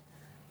kids.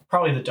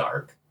 Probably the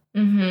dark.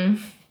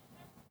 Mm-hmm.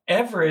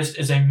 Everest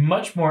is a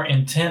much more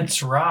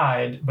intense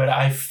ride, but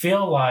I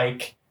feel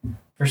like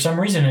for some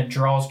reason it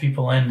draws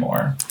people in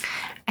more.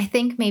 I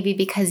think maybe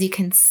because you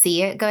can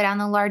see it go down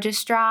the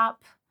largest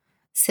drop.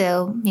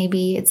 So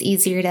maybe it's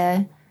easier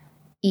to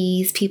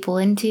ease people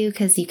into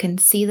because you can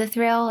see the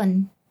thrill.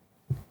 And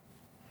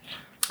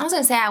I was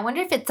going to say, I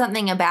wonder if it's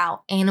something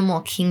about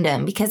Animal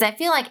Kingdom, because I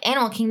feel like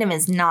Animal Kingdom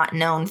is not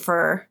known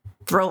for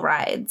thrill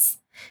rides.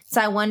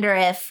 So I wonder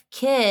if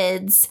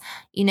kids,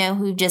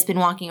 who've just been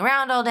walking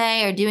around all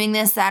day or doing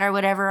this, that, or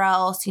whatever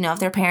else, if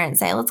their parents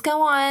say, let's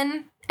go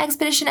on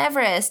Expedition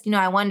Everest,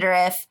 I wonder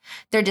if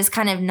they're just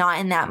kind of not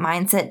in that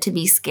mindset to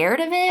be scared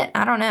of it.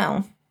 I don't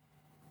know.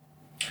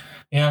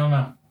 Yeah, I don't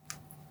know.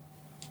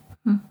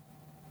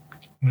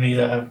 We need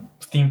a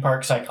theme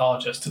park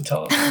psychologist to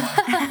tell us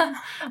why.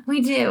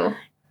 We do.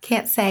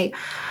 Can't say.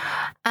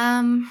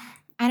 I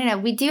don't know.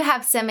 We do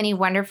have so many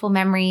wonderful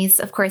memories.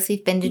 Of course,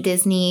 we've been to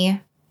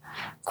Disney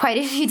quite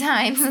a few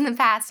times in the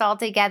past all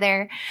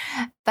together.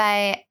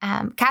 But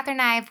Catherine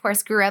and I, of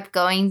course, grew up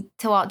going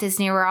to Walt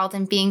Disney World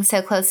and being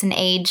so close in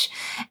age.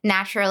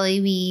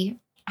 Naturally, we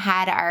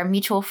had our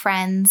mutual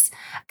friends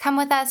come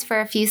with us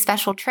for a few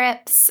special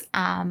trips.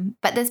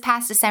 But this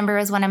past December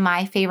was one of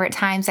my favorite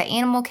times at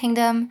Animal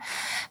Kingdom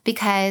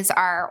because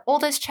our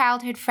oldest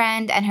childhood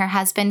friend and her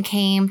husband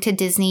came to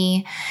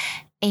Disney,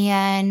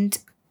 and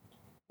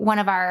one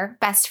of our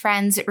best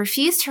friends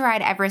refused to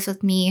ride Everest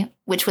with me,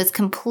 which was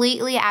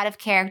completely out of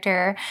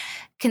character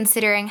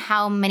considering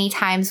how many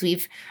times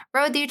we've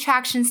rode the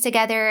attractions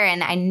together,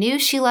 and I knew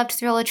she loved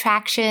thrill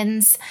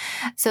attractions.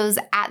 So it was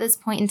at this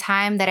point in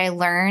time that I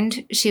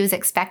learned she was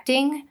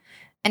expecting.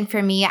 And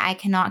for me, I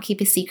cannot keep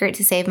a secret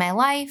to save my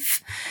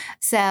life.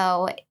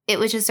 So it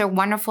was just a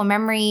wonderful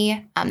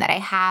memory that I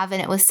have.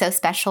 And it was so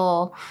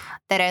special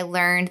that I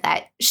learned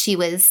that she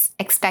was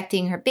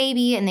expecting her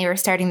baby and they were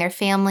starting their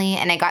family.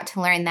 And I got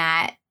to learn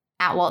that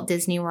at Walt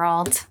Disney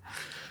World.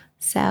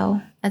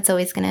 So that's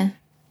always going to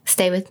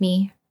stay with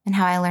me and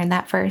how I learned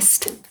that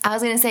first. I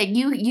was going to say,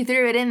 you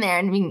threw it in there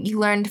and you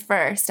learned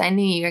first. I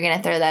knew you were going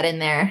to throw that in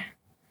there.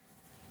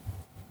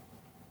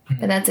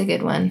 But that's a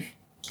good one.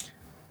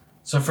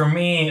 So for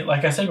me,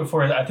 like I said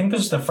before, I think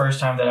this is the first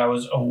time that I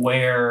was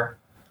aware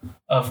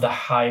of the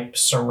hype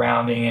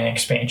surrounding an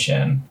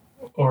expansion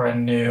or a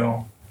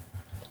new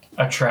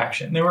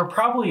attraction. There were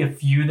probably a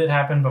few that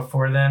happened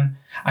before then.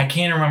 I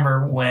can't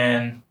remember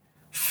when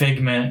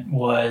Figment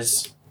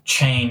was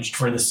changed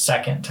for the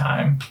second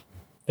time.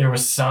 There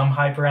was some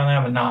hype around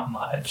that, but not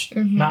much.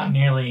 Mm-hmm. Not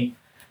nearly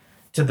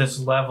to this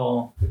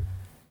level.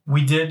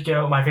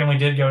 My family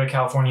did go to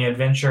California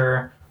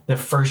Adventure the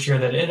first year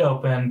that it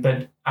opened,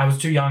 but I was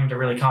too young to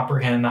really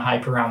comprehend the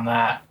hype around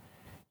that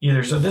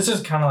either. So this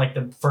is kind of like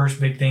the first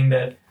big thing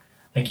that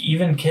like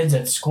even kids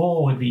at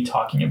school would be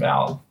talking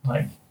about.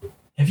 Like,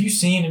 have you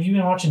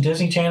been watching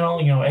Disney Channel?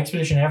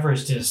 Expedition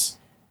Everest is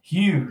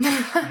huge,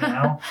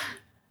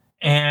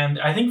 And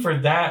I think for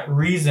that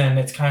reason,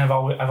 it's kind of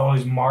I've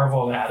always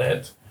marveled at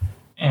it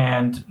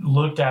and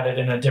looked at it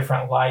in a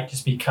different light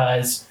just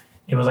because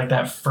it was like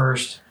that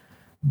first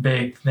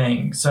big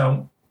thing.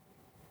 So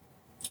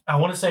I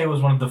want to say it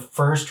was one of the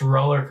first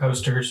roller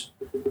coasters,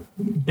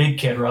 big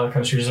kid roller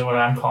coasters is what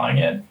I'm calling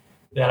it,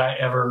 that I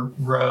ever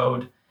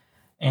rode.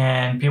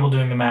 And people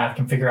doing the math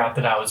can figure out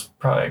that I was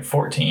probably like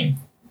 14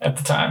 at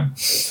the time.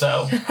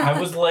 So I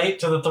was late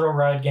to the thrill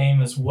ride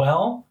game as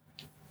well.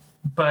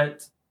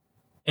 But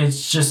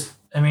it's just,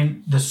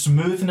 the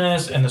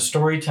smoothness and the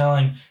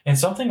storytelling and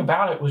something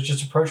about it was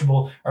just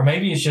approachable. Or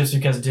maybe it's just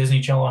because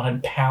Disney Channel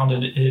had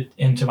pounded it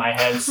into my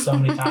head so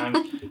many times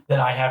that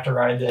I have to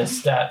ride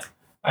this that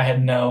I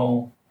had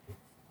no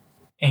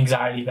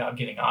anxiety about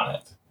getting on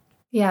it.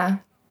 Yeah.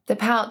 The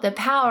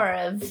power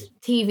of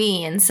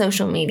TV and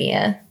social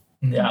media.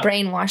 Yeah.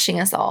 Brainwashing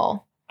us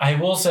all. I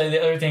will say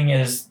the other thing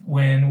is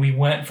when we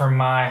went for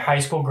my high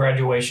school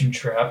graduation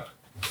trip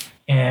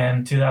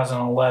in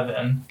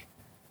 2011,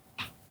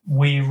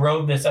 we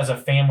rode this as a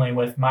family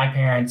with my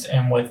parents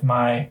and with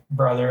my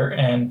brother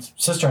and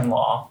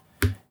sister-in-law.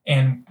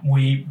 And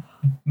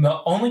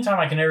the only time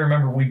I can ever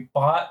remember, we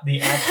bought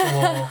the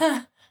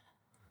actual...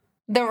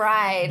 The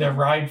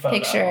ride photo.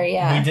 Picture,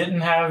 yeah. We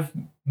didn't have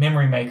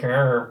Memory Maker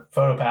or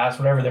PhotoPass,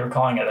 whatever they were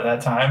calling it at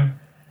that time.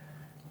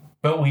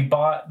 But we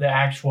bought the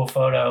actual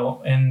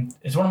photo, and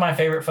it's one of my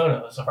favorite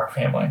photos of our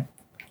family.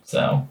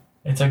 So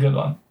it's a good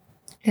one.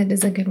 It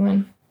is a good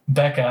one.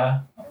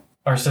 Becca,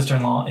 our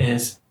sister-in-law,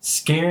 is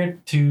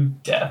scared to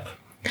death.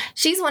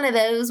 She's one of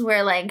those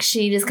where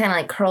she just kind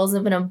of curls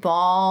up in a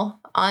ball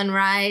on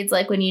rides,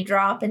 like when you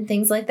drop and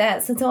things like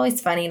that. So it's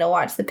always funny to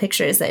watch the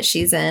pictures that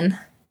she's in.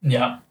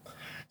 Yeah.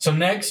 So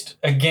next,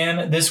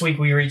 again, this week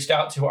we reached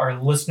out to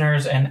our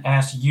listeners and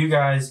asked you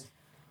guys,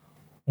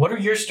 what are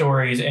your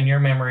stories and your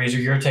memories or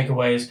your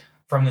takeaways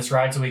from this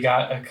ride? So we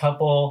got a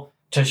couple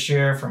to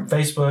share from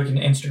Facebook and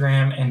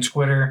Instagram and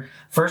Twitter.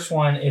 First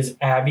one is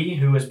Abby,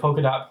 who is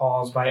Polka Dot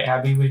Paws by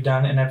Abby. We've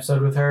done an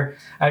episode with her.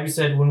 Abby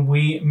said, when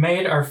we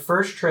made our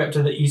first trip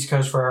to the East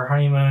Coast for our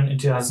honeymoon in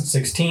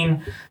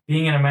 2016,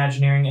 being an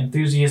Imagineering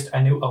enthusiast,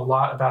 I knew a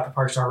lot about the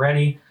parks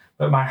already,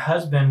 but my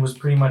husband was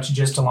pretty much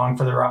just along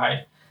for the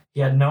ride.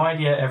 He had no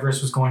idea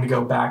Everest was going to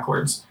go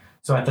backwards.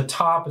 So at the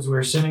top, as we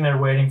were sitting there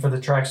waiting for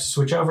the tracks to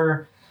switch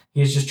over,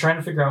 he is just trying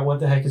to figure out what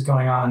the heck is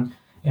going on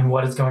and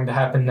what is going to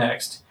happen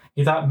next.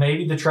 He thought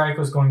maybe the track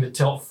was going to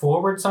tilt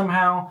forward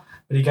somehow,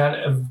 but he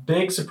got a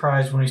big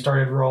surprise when he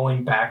started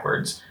rolling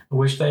backwards. I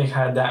wish they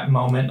had that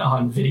moment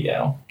on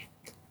video.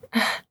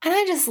 And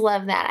I just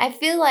love that. I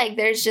feel like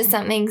there's just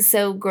something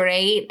so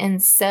great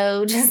and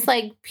so just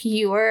like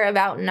pure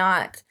about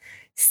not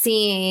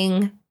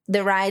seeing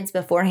the rides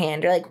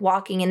beforehand or like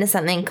walking into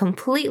something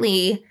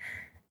completely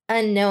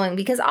unknowing,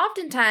 because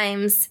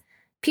oftentimes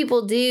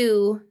people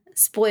do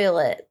spoil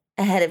it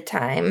ahead of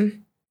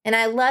time. And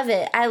I love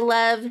it. I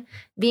love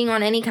being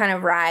on any kind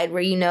of ride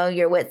where you know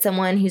you're with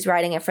someone who's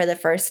riding it for the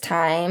first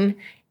time.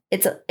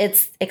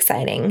 It's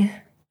exciting.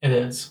 It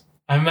is.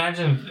 I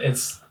imagine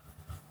it's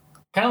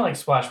kind of like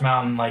Splash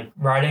Mountain. Like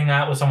riding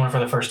that with someone for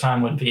the first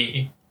time would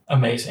be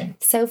amazing.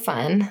 So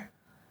fun.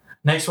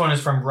 Next one is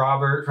from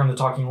Robert from the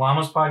Talking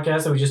Llamas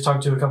podcast that we just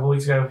talked to a couple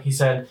weeks ago. He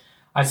said,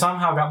 I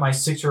somehow got my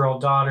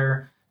 6-year-old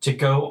daughter to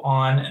go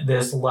on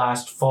this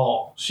last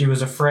fall. She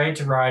was afraid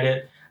to ride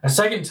it a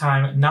second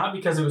time, not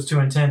because it was too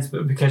intense,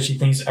 but because she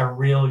thinks a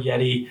real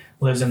Yeti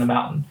lives in the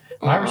mountain.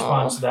 My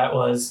response to that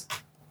was,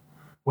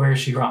 where is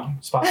she wrong?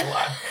 Spot the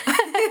lie.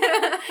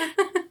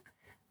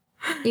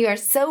 You are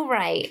so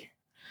right.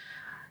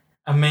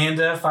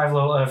 Amanda, 5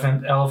 Little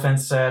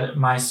Elephants, said,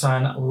 my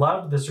son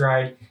loved this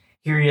ride.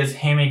 Here he is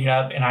hamming it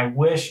up, and I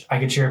wish I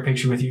could share a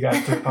picture with you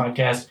guys through the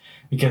podcast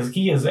because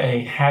he is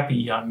a happy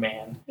young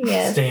man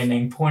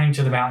standing, pointing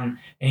to the mountain,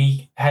 and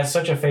he has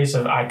such a face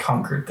of, I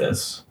conquered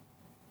this.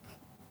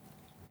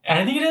 And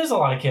I think it is a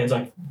lot of kids,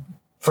 like,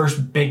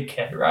 first big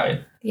kid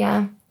ride.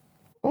 Yeah.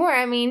 Or,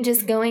 I mean,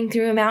 just going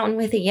through a mountain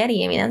with a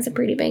Yeti. I mean, that's a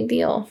pretty big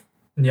deal.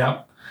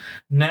 Yep.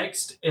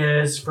 Next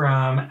is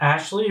from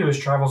Ashley, who is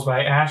Travels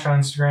by Ash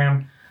on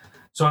Instagram.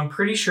 So I'm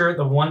pretty sure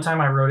the one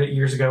time I rode it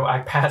years ago, I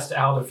passed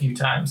out a few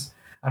times.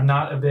 I'm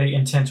not a big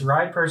intense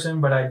ride person,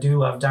 but I do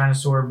love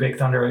Dinosaur, Big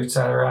Thunder,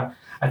 etc.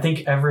 I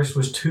think Everest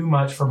was too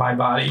much for my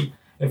body.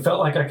 It felt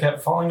like I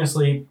kept falling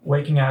asleep,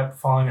 waking up,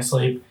 falling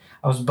asleep.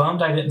 I was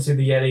bummed I didn't see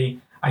the Yeti.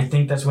 I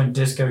think that's when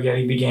Disco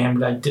Yeti began,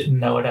 but I didn't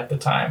know it at the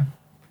time.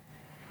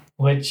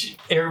 Which,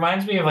 it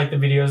reminds me of like the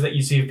videos that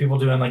you see of people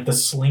doing like the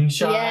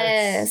slingshots.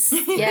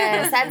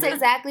 Yes, that's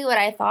exactly what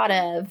I thought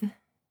of.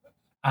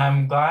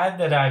 I'm glad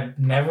that I've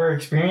never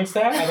experienced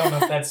that. I don't know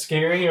if that's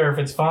scary or if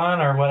it's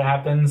fun or what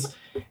happens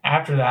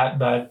after that,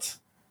 but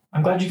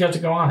I'm glad you got to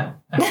go on it.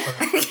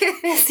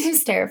 That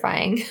seems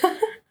terrifying.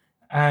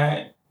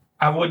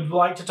 I would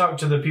like to talk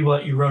to the people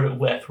that you rode it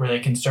with. Were they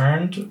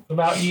concerned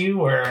about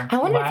you or I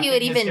wonder if you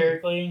would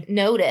even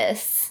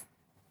notice.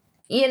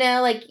 You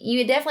know, like you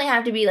would definitely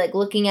have to be like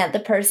looking at the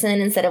person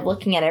instead of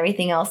looking at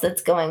everything else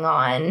that's going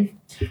on.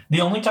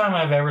 The only time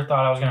I've ever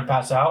thought I was going to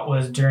pass out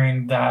was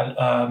during that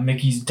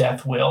Mickey's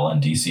death wheel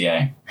in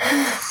DCA.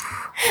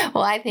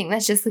 Well, I think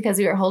that's just because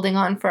we were holding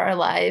on for our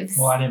lives.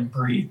 Well, I didn't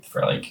breathe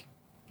for like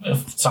a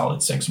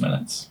solid 6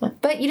 minutes.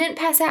 But you didn't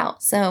pass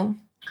out, so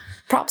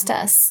props to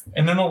us.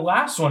 And then the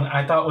last one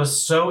I thought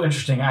was so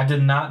interesting. I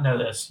did not know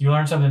this. You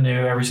learn something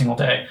new every single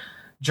day.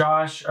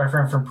 Josh, our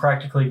friend from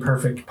Practically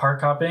Perfect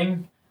Park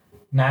Hopping,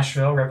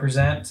 Nashville,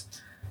 represent.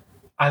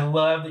 I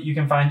love that you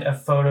can find a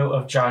photo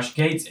of Josh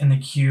Gates in the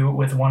queue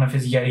with one of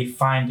his Yeti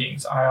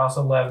findings. I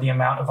also love the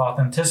amount of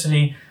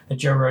authenticity that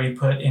Joe Rohde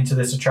put into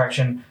this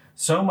attraction,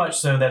 so much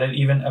so that it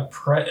even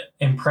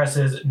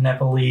impresses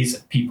Nepalese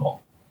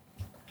people.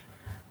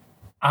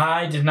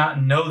 I did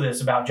not know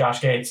this about Josh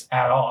Gates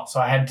at all,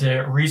 so I had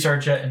to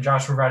research it, and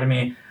Josh provided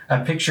me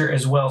a picture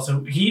as well.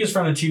 So he is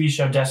from the TV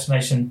show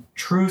Destination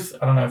Truth.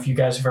 I don't know if you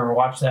guys have ever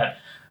watched that,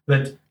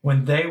 but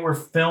when they were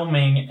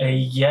filming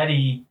a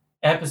Yeti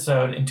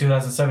episode in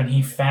 2007,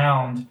 he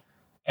found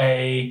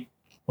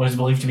what is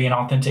believed to be an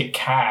authentic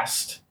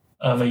cast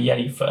of a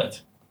Yeti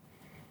foot.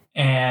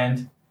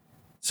 And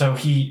so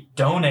he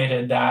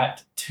donated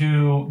that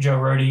to Joe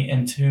Rohde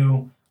and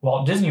to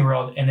Walt Disney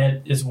World, and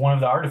it is one of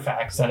the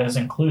artifacts that is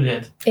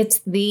included. It's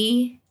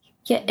the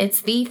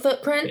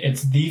footprint?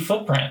 It's the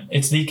footprint.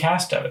 It's the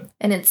cast of it.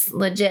 And it's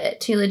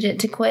too legit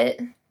to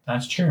quit?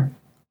 That's true.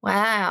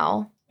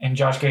 Wow. And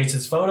Josh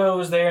Gates' photo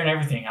is there and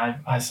everything.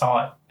 I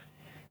saw it.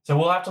 So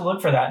we'll have to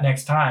look for that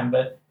next time.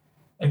 But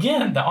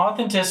again, the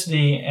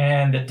authenticity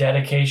and the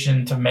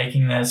dedication to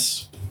making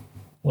this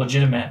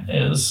legitimate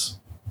is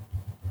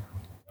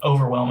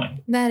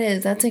overwhelming.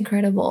 That's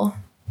incredible.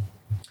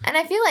 And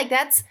I feel like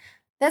that's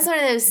That's one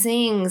of those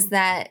things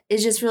that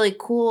is just really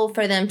cool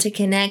for them to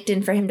connect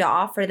and for him to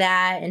offer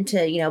that and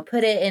to, you know,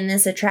 put it in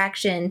this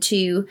attraction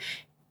to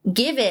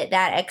give it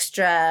that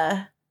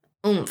extra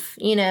oomph,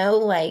 you know,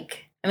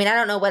 like, I mean, I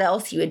don't know what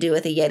else you would do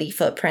with a Yeti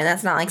footprint.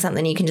 That's not like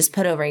something you can just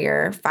put over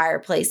your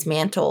fireplace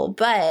mantle,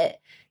 but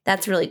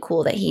that's really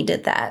cool that he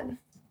did that.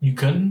 You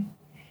couldn't?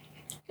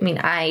 I mean,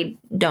 I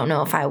don't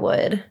know if I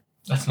would.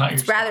 That's not your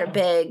It's rather style.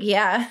 big,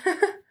 yeah.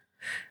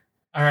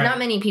 All right. Not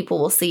many people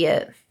will see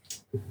it.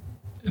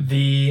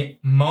 The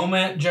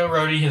moment Joe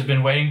Rohde has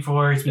been waiting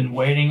for, he's been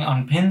waiting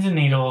on pins and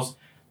needles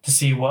to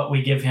see what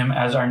we give him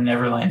as our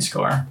Neverland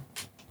score.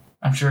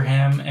 I'm sure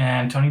him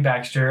and Tony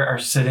Baxter are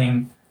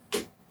sitting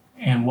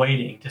and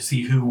waiting to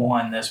see who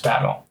won this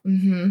battle.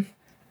 Mm-hmm.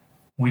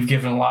 We've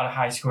given a lot of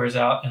high scores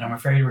out, and I'm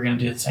afraid we're going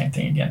to do the same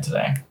thing again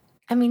today.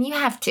 I mean, you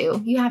have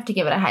to. You have to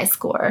give it a high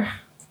score.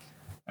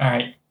 All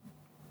right.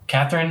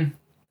 Catherine,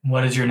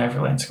 what is your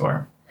Neverland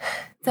score?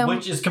 So,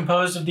 Which is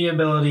composed of the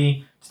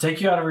ability to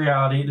take you out of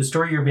reality, the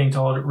story you're being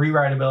told,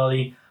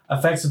 rewritability,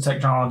 effects of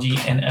technology,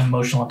 and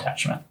emotional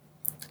attachment.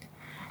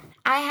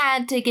 I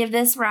had to give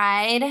this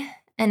ride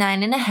a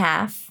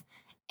 9.5.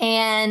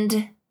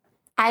 And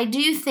I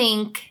do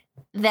think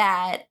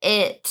that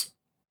it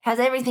has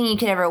everything you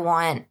could ever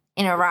want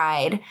in a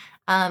ride.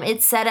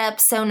 It's set up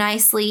so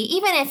nicely.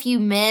 Even if you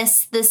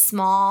miss the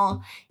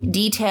small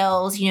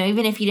details, you know,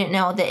 even if you didn't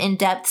know the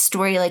in-depth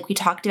story like we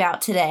talked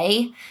about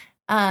today,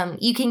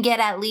 you can get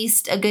at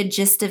least a good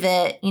gist of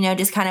it, you know,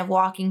 just kind of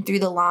walking through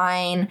the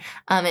line.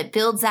 It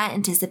builds that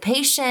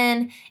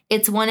anticipation.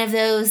 It's one of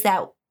those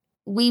that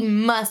we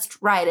must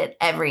ride it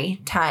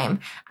every time.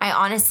 I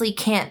honestly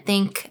can't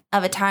think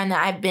of a time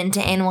that I've been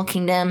to Animal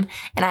Kingdom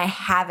and I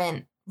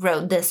haven't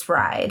rode this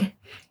ride.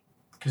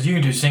 Because you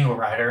can do single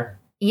rider.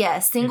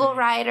 Yes, single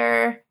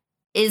rider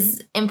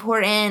is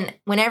important.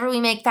 Whenever we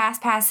make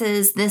fast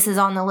passes, this is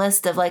on the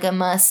list of like a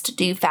must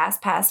do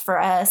fast pass for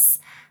us.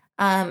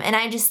 And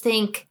I just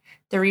think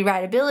the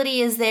rewritability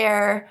is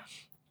there.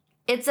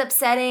 It's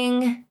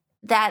upsetting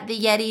that the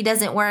Yeti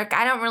doesn't work.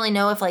 I don't really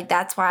know if like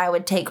that's why I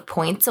would take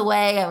points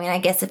away. I mean, I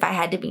guess if I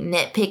had to be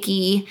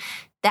nitpicky,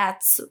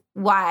 that's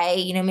why,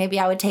 you know, maybe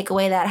I would take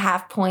away that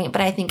half point.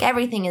 But I think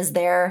everything is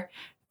there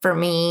for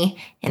me,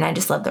 and I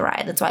just love the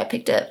ride. That's why I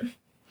picked it.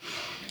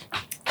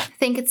 I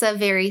think it's a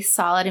very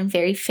solid and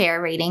very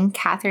fair rating,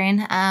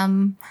 Catherine.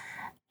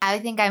 I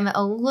think I'm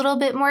a little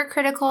bit more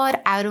critical.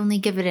 I would only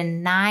give it a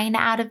 9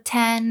 out of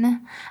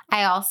 10.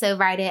 I also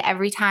ride it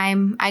every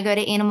time I go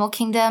to Animal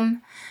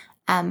Kingdom.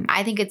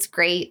 I think it's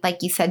great,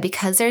 like you said,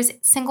 because there's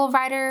single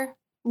rider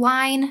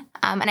line.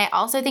 And I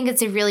also think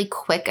it's a really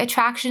quick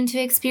attraction to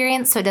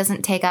experience, so it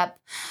doesn't take up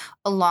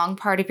a long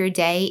part of your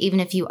day, even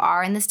if you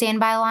are in the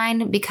standby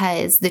line,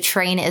 because the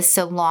train is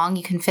so long.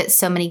 You can fit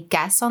so many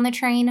guests on the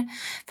train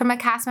from a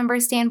cast member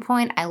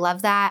standpoint. I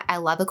love that. I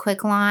love a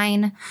quick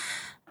line.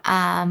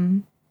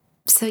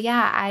 So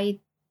yeah, I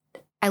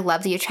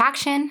love the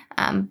attraction,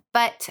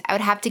 but I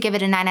would have to give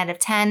it a 9 out of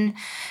 10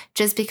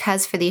 just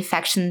because for the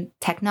affection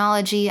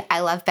technology,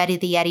 I love Betty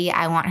the Yeti.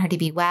 I want her to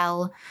be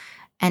well,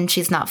 and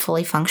she's not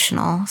fully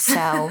functional.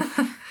 So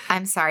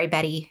I'm sorry,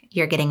 Betty,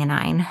 you're getting a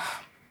 9.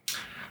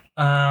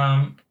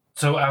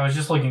 So I was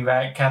just looking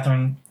back,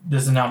 Catherine,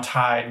 this is now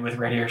tied with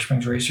Radiator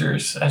Springs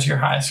Racers as your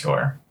highest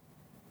score.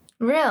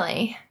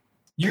 Really?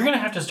 You're going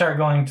to have to start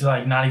going to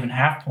like not even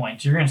half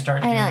points. You're going to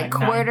start I doing know, like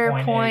quarter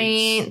 9.8s.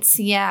 points.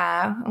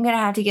 Yeah. I'm going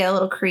to have to get a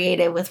little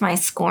creative with my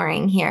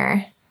scoring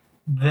here.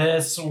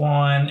 This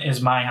one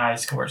is my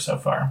highest score so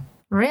far.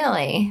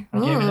 Really? I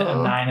gave it a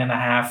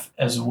 9.5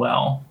 as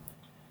well.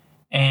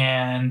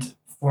 And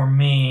for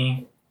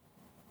me,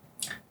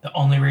 the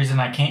only reason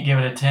I can't give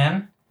it a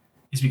 10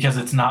 is because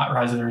it's not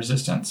Rise of the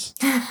Resistance.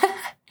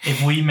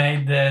 If we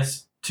made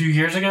this 2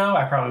 years ago,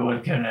 I probably would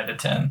have given it a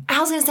 10. I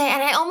was going to say,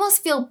 and I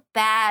almost feel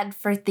bad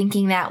for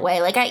thinking that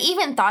way. Like, I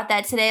even thought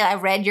that today. I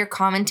read your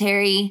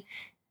commentary,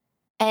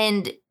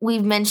 and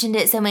we've mentioned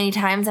it so many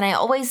times, and I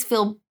always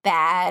feel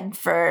bad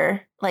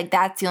for, like,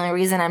 that's the only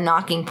reason I'm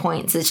knocking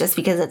points is just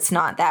because it's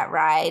not that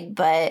ride.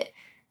 But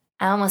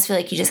I almost feel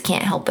like you just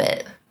can't help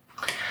it.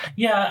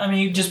 Yeah, I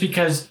mean, just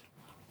because,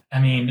 I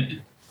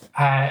mean,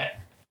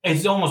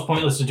 it's almost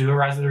pointless to do a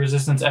Rise of the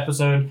Resistance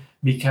episode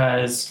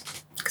because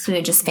we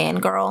would just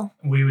fangirl.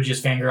 We would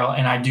just fangirl,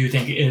 and I do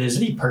think it is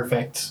the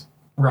perfect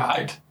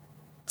ride.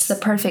 It's the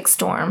perfect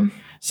storm.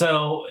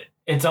 So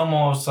it's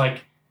almost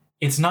like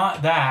it's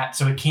not that,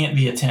 so it can't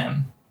be a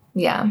 10.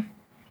 Yeah.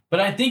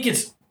 But I think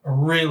it's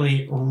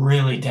really,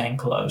 really dang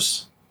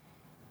close.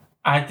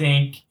 I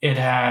think it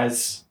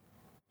has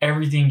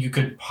everything you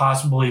could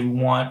possibly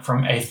want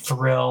from a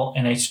thrill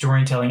and a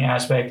storytelling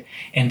aspect.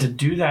 And to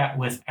do that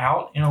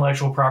without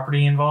intellectual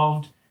property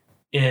involved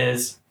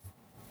is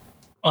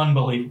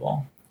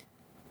unbelievable.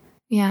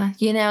 Yeah.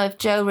 You know, if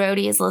Joe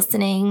Rohde is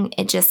listening,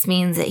 it just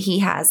means that he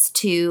has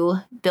to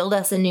build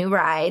us a new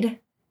ride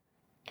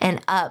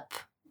and up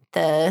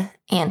the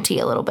ante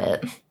a little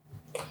bit.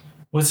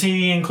 Was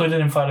he included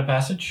in Flight of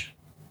Passage?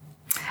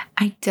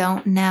 I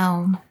don't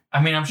know.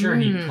 I mean, I'm sure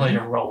he played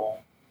a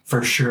role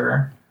for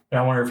sure. But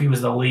I wonder if he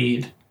was the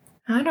lead.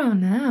 I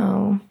don't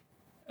know.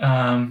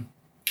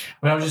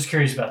 But I was just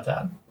curious about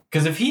that.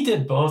 Because if he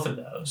did both of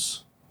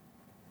those,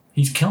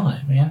 he's killing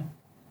it, man.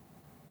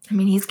 I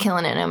mean, he's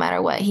killing it no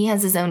matter what. He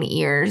has his own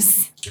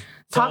ears.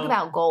 Talk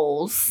about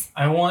goals.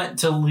 I want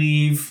to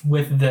leave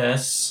with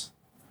this.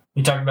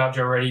 We talked about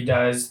Joe Reddy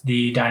does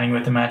the Dining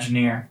with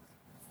Imagineer.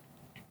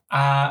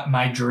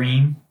 My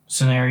dream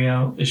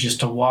scenario is just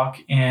to walk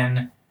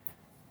in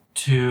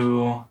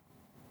to...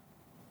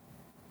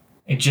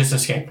 It just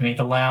escaped me.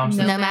 The lounge.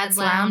 Nomad's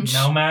Lounge.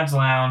 Nomad's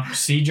Lounge.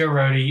 See Joe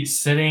Reddy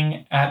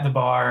sitting at the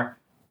bar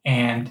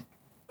and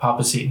pop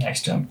a seat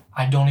next to him.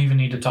 I don't even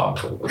need to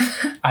talk.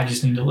 I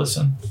just need to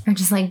listen. Or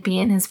just like be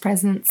in his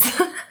presence.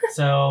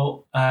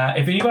 So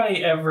if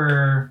anybody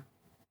ever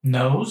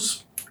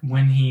knows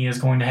when he is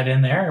going to head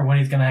in there or when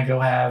he's going to go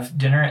have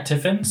dinner at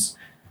Tiffin's,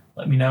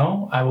 let me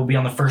know. I will be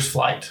on the first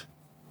flight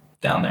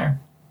down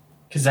there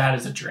because that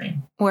is a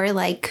dream. Or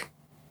like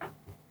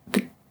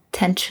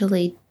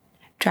potentially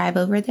drive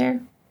over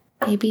there,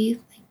 maybe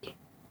like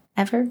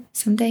ever,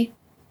 someday.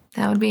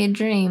 That would be a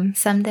dream.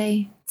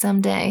 Someday.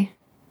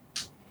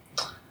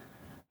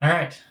 All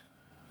right.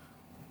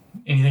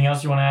 Anything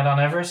else you want to add on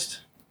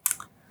Everest?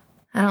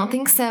 I don't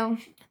think so.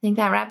 I think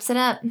that wraps it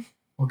up.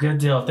 Well, good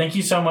deal. Thank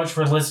you so much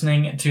for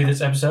listening to this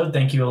episode.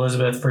 Thank you,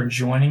 Elizabeth, for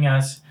joining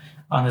us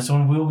on this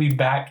one. We will be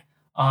back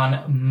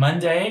on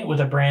Monday with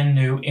a brand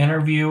new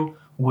interview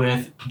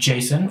with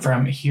Jason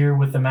from Here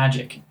with the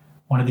Magic,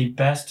 one of the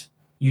best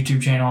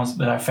YouTube channels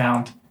that I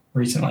found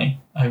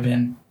recently. I've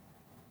been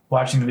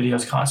watching the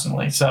videos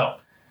constantly. So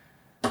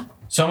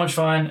much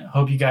fun.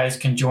 Hope you guys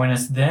can join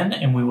us then,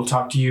 and we will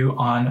talk to you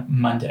on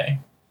Monday.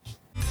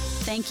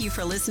 Thank you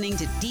for listening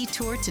to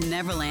Detour to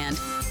Neverland.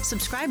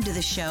 Subscribe to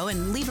the show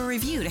and leave a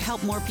review to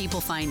help more people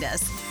find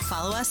us.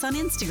 Follow us on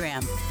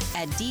Instagram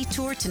at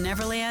Detour to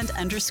Neverland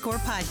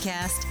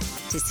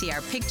 _podcast to see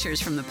our pictures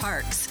from the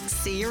parks.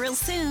 See you real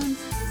soon.